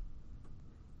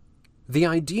 The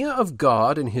idea of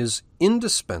God and his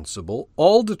indispensable,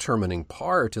 all-determining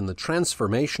part in the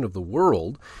transformation of the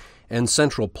world and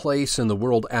central place in the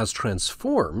world as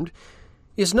transformed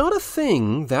is not a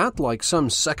thing that, like some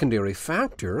secondary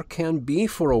factor, can be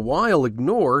for a while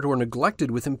ignored or neglected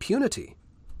with impunity.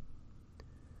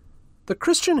 The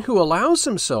Christian who allows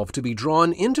himself to be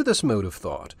drawn into this mode of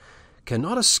thought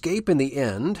cannot escape in the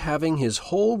end having his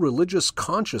whole religious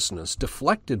consciousness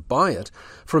deflected by it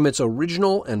from its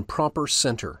original and proper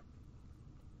center.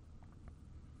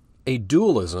 A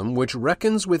dualism which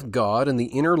reckons with God in the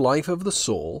inner life of the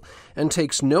soul and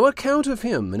takes no account of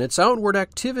him in its outward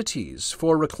activities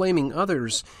for reclaiming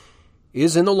others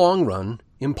is in the long run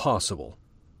impossible.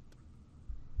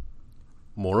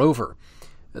 Moreover,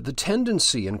 the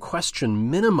tendency in question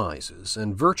minimizes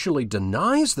and virtually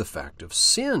denies the fact of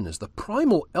sin as the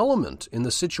primal element in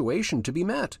the situation to be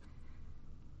met.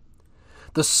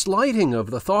 The slighting of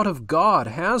the thought of God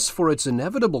has for its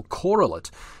inevitable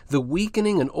correlate the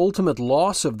weakening and ultimate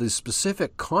loss of the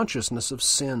specific consciousness of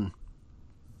sin.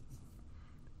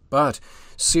 But,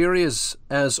 serious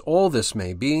as all this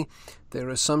may be, there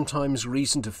is sometimes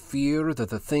reason to fear that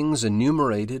the things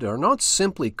enumerated are not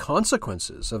simply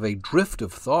consequences of a drift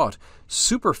of thought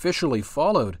superficially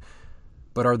followed,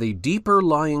 but are the deeper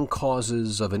lying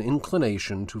causes of an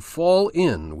inclination to fall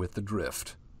in with the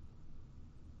drift.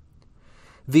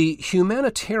 The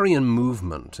humanitarian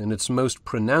movement, in its most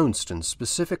pronounced and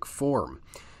specific form,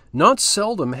 not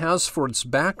seldom has for its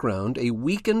background a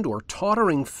weakened or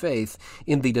tottering faith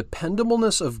in the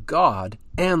dependableness of God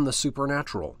and the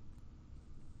supernatural.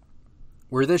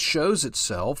 Where this shows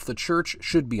itself, the Church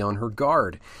should be on her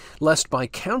guard, lest by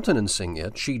countenancing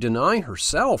it she deny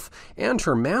herself and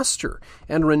her Master,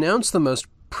 and renounce the most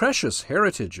precious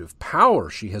heritage of power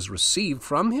she has received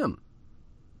from him.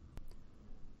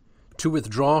 To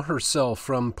withdraw herself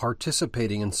from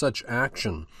participating in such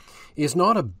action is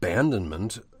not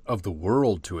abandonment of the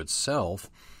world to itself.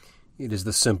 It is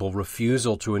the simple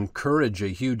refusal to encourage a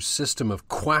huge system of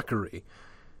quackery,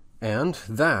 and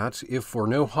that, if for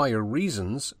no higher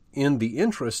reasons, in the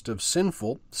interest of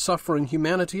sinful, suffering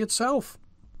humanity itself.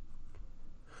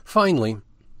 Finally,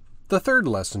 the third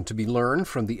lesson to be learned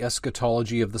from the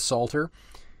eschatology of the Psalter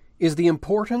is the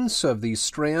importance of the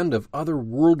strand of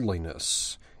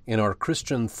otherworldliness in our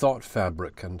Christian thought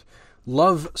fabric and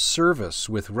love service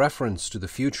with reference to the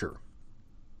future.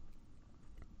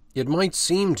 It might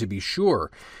seem, to be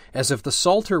sure, as if the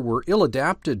Psalter were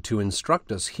ill-adapted to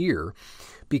instruct us here,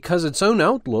 because its own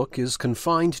outlook is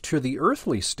confined to the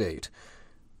earthly state,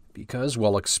 because,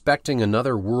 while expecting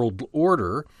another world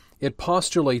order, it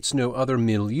postulates no other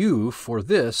milieu for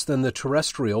this than the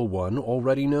terrestrial one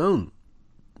already known.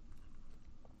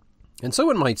 And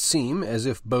so it might seem as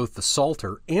if both the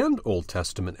Psalter and Old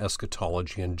Testament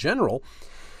eschatology in general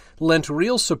lent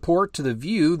real support to the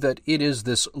view that it is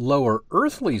this lower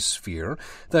earthly sphere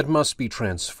that must be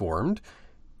transformed,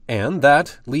 and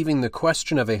that, leaving the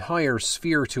question of a higher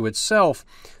sphere to itself,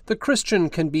 the Christian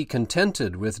can be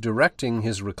contented with directing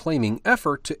his reclaiming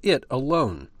effort to it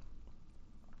alone.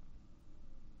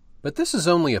 But this is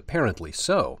only apparently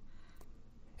so,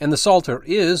 and the Psalter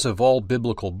is, of all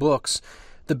biblical books,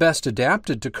 the best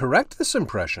adapted to correct this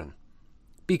impression,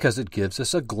 because it gives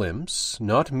us a glimpse,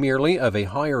 not merely of a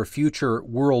higher future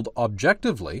world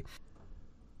objectively,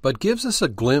 but gives us a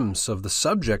glimpse of the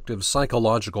subjective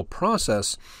psychological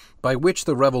process by which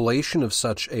the revelation of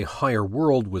such a higher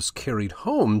world was carried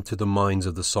home to the minds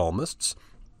of the psalmists,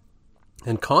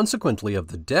 and consequently of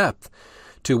the depth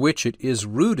to which it is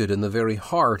rooted in the very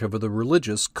heart of the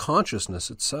religious consciousness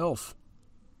itself.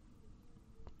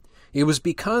 It was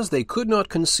because they could not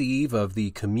conceive of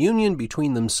the communion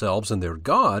between themselves and their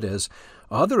God as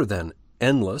other than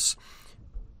endless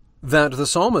that the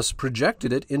psalmist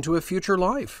projected it into a future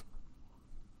life.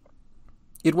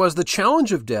 It was the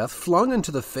challenge of death flung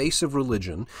into the face of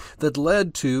religion that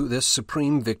led to this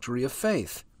supreme victory of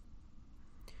faith.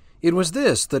 It was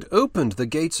this that opened the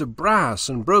gates of brass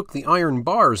and broke the iron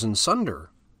bars in sunder.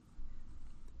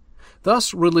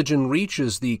 Thus religion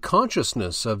reaches the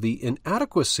consciousness of the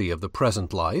inadequacy of the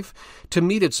present life to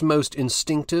meet its most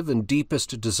instinctive and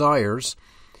deepest desires,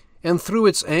 and threw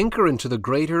its anchor into the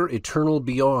greater eternal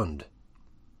beyond.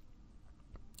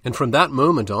 And from that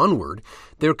moment onward,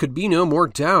 there could be no more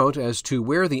doubt as to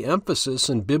where the emphasis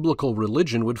in biblical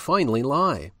religion would finally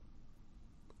lie.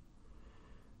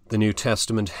 The New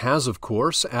Testament has, of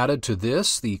course, added to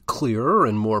this the clearer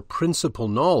and more principal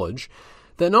knowledge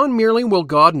that not merely will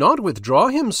God not withdraw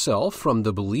himself from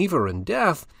the believer in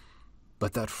death,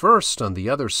 but that first, on the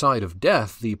other side of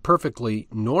death, the perfectly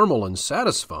normal and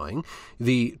satisfying,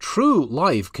 the true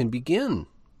life can begin.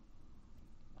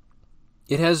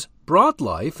 It has brought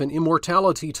life and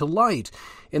immortality to light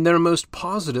in their most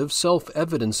positive,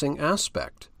 self-evidencing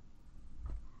aspect.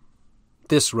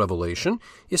 This revelation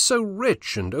is so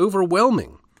rich and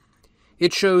overwhelming.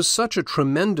 It shows such a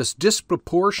tremendous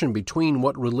disproportion between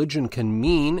what religion can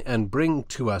mean and bring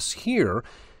to us here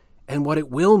and what it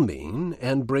will mean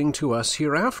and bring to us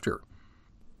hereafter,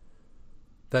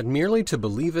 that merely to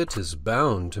believe it is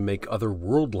bound to make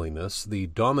otherworldliness the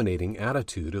dominating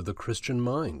attitude of the Christian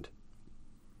mind.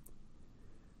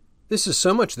 This is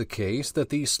so much the case that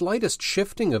the slightest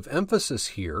shifting of emphasis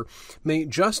here may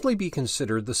justly be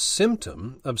considered the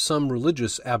symptom of some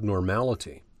religious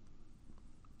abnormality.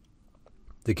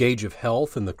 The gauge of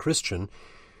health in the Christian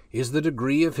is the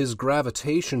degree of his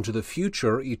gravitation to the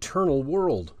future eternal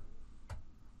world.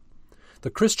 The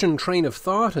Christian train of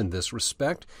thought in this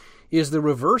respect is the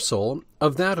reversal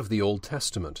of that of the Old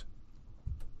Testament.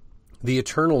 The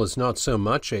eternal is not so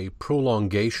much a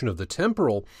prolongation of the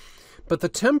temporal, but the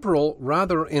temporal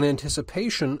rather in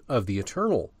anticipation of the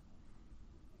eternal.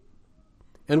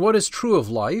 And what is true of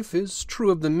life is true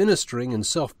of the ministering and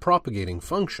self-propagating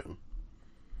function.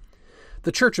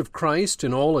 The Church of Christ,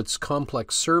 in all its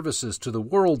complex services to the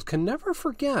world, can never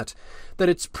forget that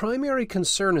its primary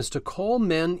concern is to call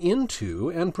men into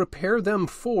and prepare them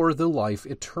for the life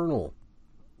eternal.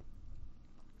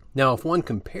 Now, if one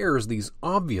compares these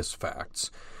obvious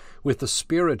facts with the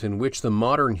spirit in which the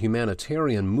modern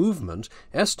humanitarian movement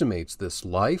estimates this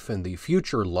life and the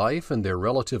future life and their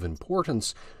relative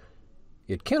importance,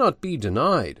 it cannot be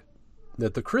denied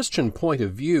that the Christian point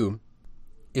of view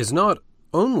is not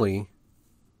only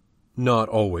not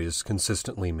always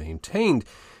consistently maintained,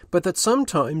 but that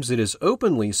sometimes it is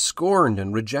openly scorned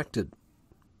and rejected.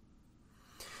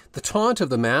 The taunt of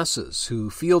the masses who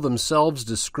feel themselves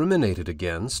discriminated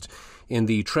against in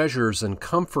the treasures and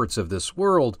comforts of this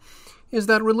world is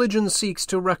that religion seeks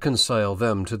to reconcile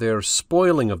them to their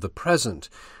spoiling of the present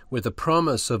with the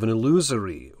promise of an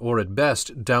illusory or at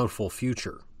best doubtful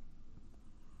future.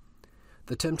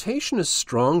 The temptation is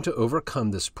strong to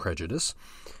overcome this prejudice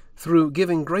through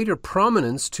giving greater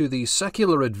prominence to the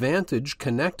secular advantage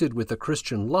connected with the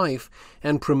Christian life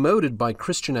and promoted by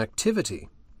Christian activity.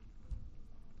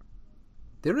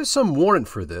 There is some warrant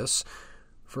for this,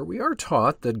 for we are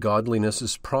taught that godliness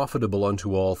is profitable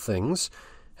unto all things,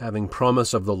 having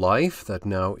promise of the life that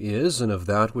now is and of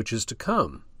that which is to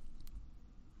come.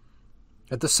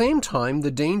 At the same time, the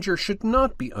danger should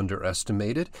not be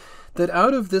underestimated that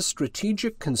out of this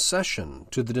strategic concession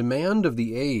to the demand of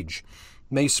the age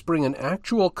may spring an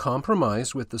actual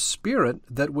compromise with the spirit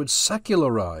that would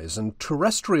secularize and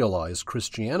terrestrialize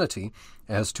Christianity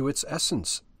as to its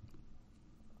essence.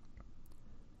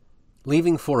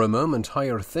 Leaving for a moment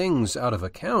higher things out of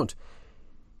account,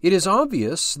 it is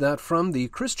obvious that from the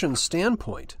Christian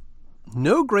standpoint,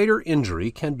 no greater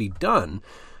injury can be done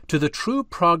to the true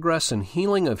progress and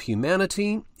healing of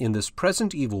humanity in this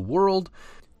present evil world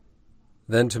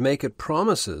than to make it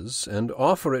promises and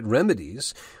offer it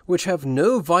remedies which have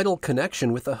no vital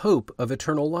connection with the hope of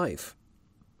eternal life.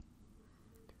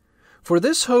 For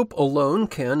this hope alone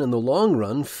can, in the long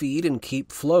run, feed and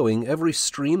keep flowing every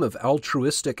stream of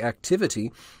altruistic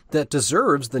activity that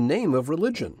deserves the name of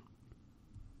religion.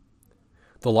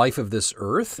 The life of this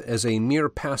earth, as a mere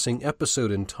passing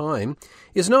episode in time,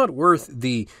 is not worth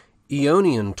the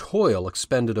aeonian toil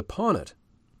expended upon it.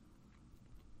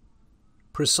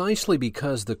 Precisely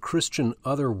because the Christian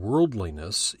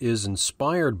otherworldliness is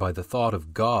inspired by the thought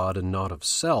of God and not of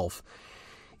self,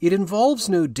 it involves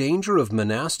no danger of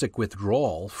monastic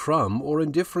withdrawal from or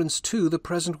indifference to the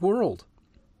present world.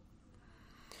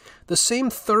 The same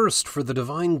thirst for the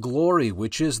divine glory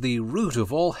which is the root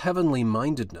of all heavenly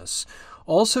mindedness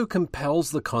also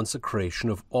compels the consecration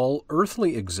of all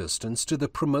earthly existence to the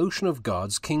promotion of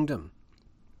God's kingdom.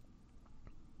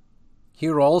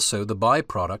 Here also the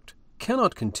byproduct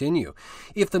cannot continue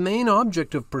if the main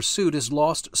object of pursuit is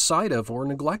lost sight of or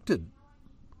neglected.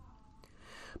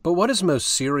 But what is most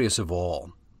serious of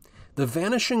all, the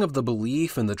vanishing of the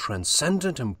belief in the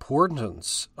transcendent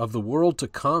importance of the world to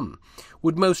come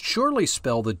would most surely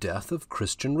spell the death of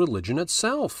Christian religion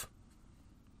itself.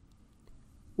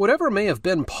 Whatever may have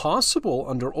been possible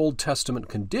under Old Testament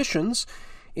conditions,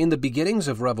 in the beginnings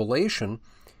of Revelation,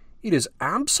 it is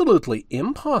absolutely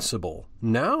impossible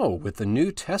now, with the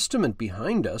New Testament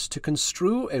behind us, to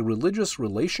construe a religious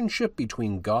relationship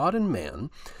between God and man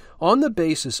on the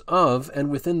basis of and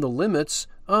within the limits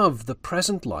of the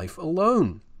present life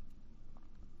alone.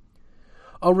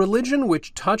 A religion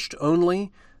which touched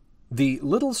only the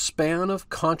little span of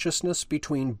consciousness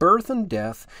between birth and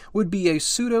death would be a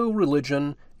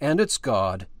pseudo-religion, and its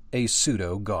God a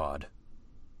pseudo-God.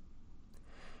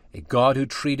 A God who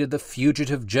treated the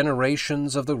fugitive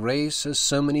generations of the race as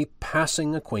so many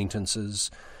passing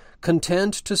acquaintances,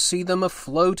 content to see them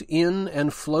afloat in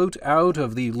and float out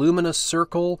of the luminous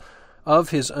circle of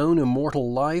his own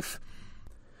immortal life,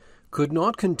 could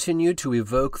not continue to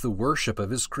evoke the worship of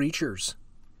his creatures.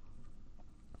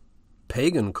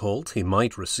 Pagan cult he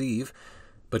might receive,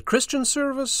 but Christian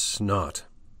service not.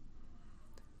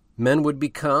 Men would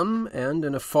become, and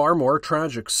in a far more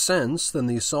tragic sense than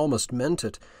the psalmist meant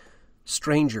it,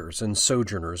 strangers and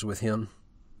sojourners with him.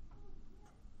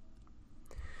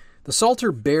 The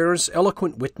Psalter bears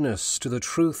eloquent witness to the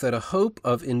truth that a hope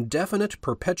of indefinite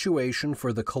perpetuation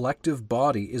for the collective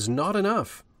body is not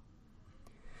enough.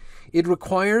 It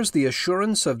requires the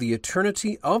assurance of the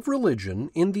eternity of religion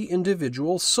in the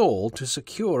individual soul to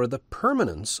secure the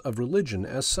permanence of religion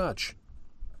as such.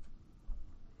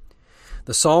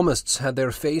 The psalmists had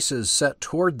their faces set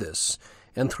toward this,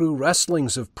 and through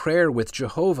wrestlings of prayer with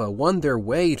Jehovah won their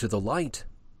way to the light.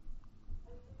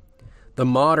 The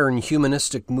modern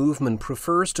humanistic movement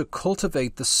prefers to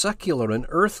cultivate the secular and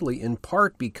earthly in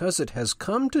part because it has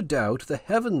come to doubt the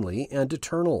heavenly and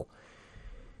eternal.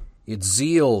 Its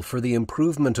zeal for the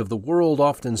improvement of the world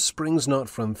often springs not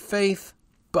from faith,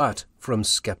 but from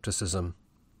skepticism.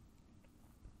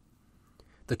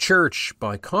 The Church,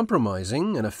 by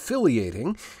compromising and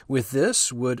affiliating with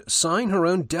this, would sign her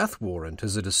own death warrant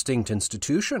as a distinct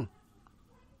institution.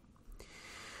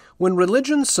 When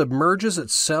religion submerges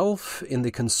itself in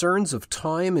the concerns of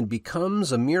time and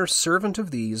becomes a mere servant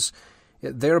of these,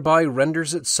 it thereby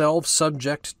renders itself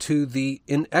subject to the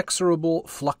inexorable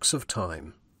flux of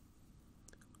time.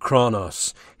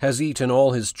 Kronos has eaten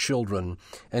all his children,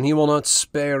 and he will not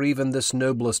spare even this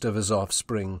noblest of his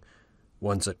offspring,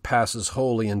 once it passes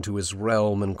wholly into his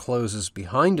realm and closes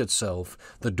behind itself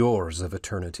the doors of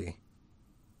eternity.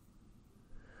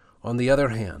 On the other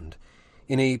hand,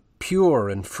 in a pure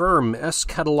and firm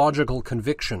eschatological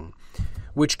conviction,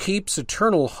 which keeps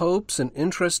eternal hopes and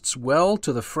interests well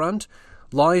to the front,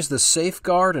 lies the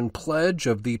safeguard and pledge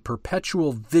of the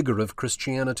perpetual vigor of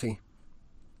Christianity.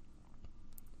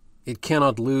 It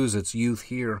cannot lose its youth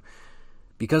here,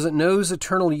 because it knows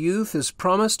eternal youth is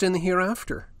promised in the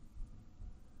hereafter.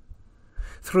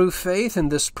 Through faith in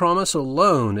this promise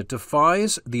alone, it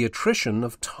defies the attrition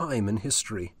of time and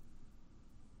history.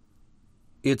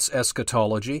 Its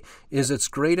eschatology is its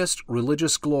greatest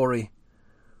religious glory,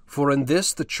 for in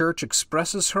this the Church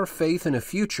expresses her faith in a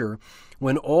future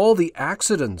when all the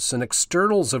accidents and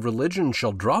externals of religion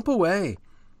shall drop away,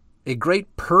 a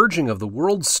great purging of the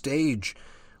world's stage,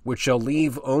 which shall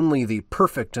leave only the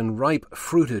perfect and ripe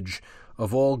fruitage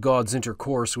of all God's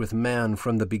intercourse with man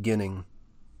from the beginning.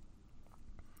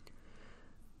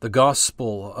 The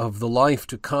gospel of the life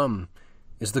to come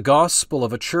is the gospel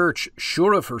of a church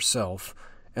sure of herself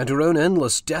and her own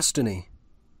endless destiny.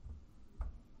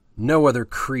 No other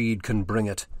creed can bring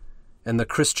it, and the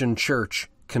Christian church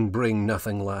can bring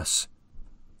nothing less.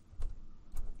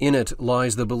 In it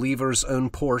lies the believer's own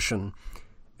portion,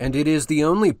 and it is the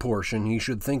only portion he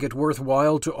should think it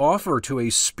worthwhile to offer to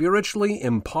a spiritually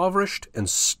impoverished and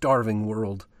starving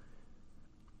world.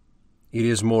 It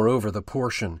is, moreover, the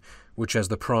portion which has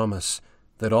the promise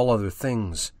that all other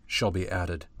things shall be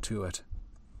added to it.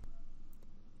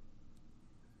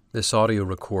 This audio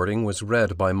recording was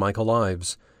read by Michael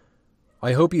Ives.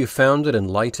 I hope you found it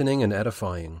enlightening and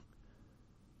edifying.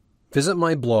 Visit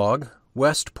my blog,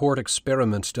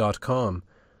 westportexperiment.com,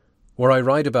 where I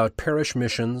write about parish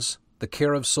missions, the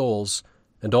care of souls,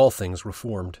 and all things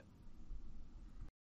Reformed.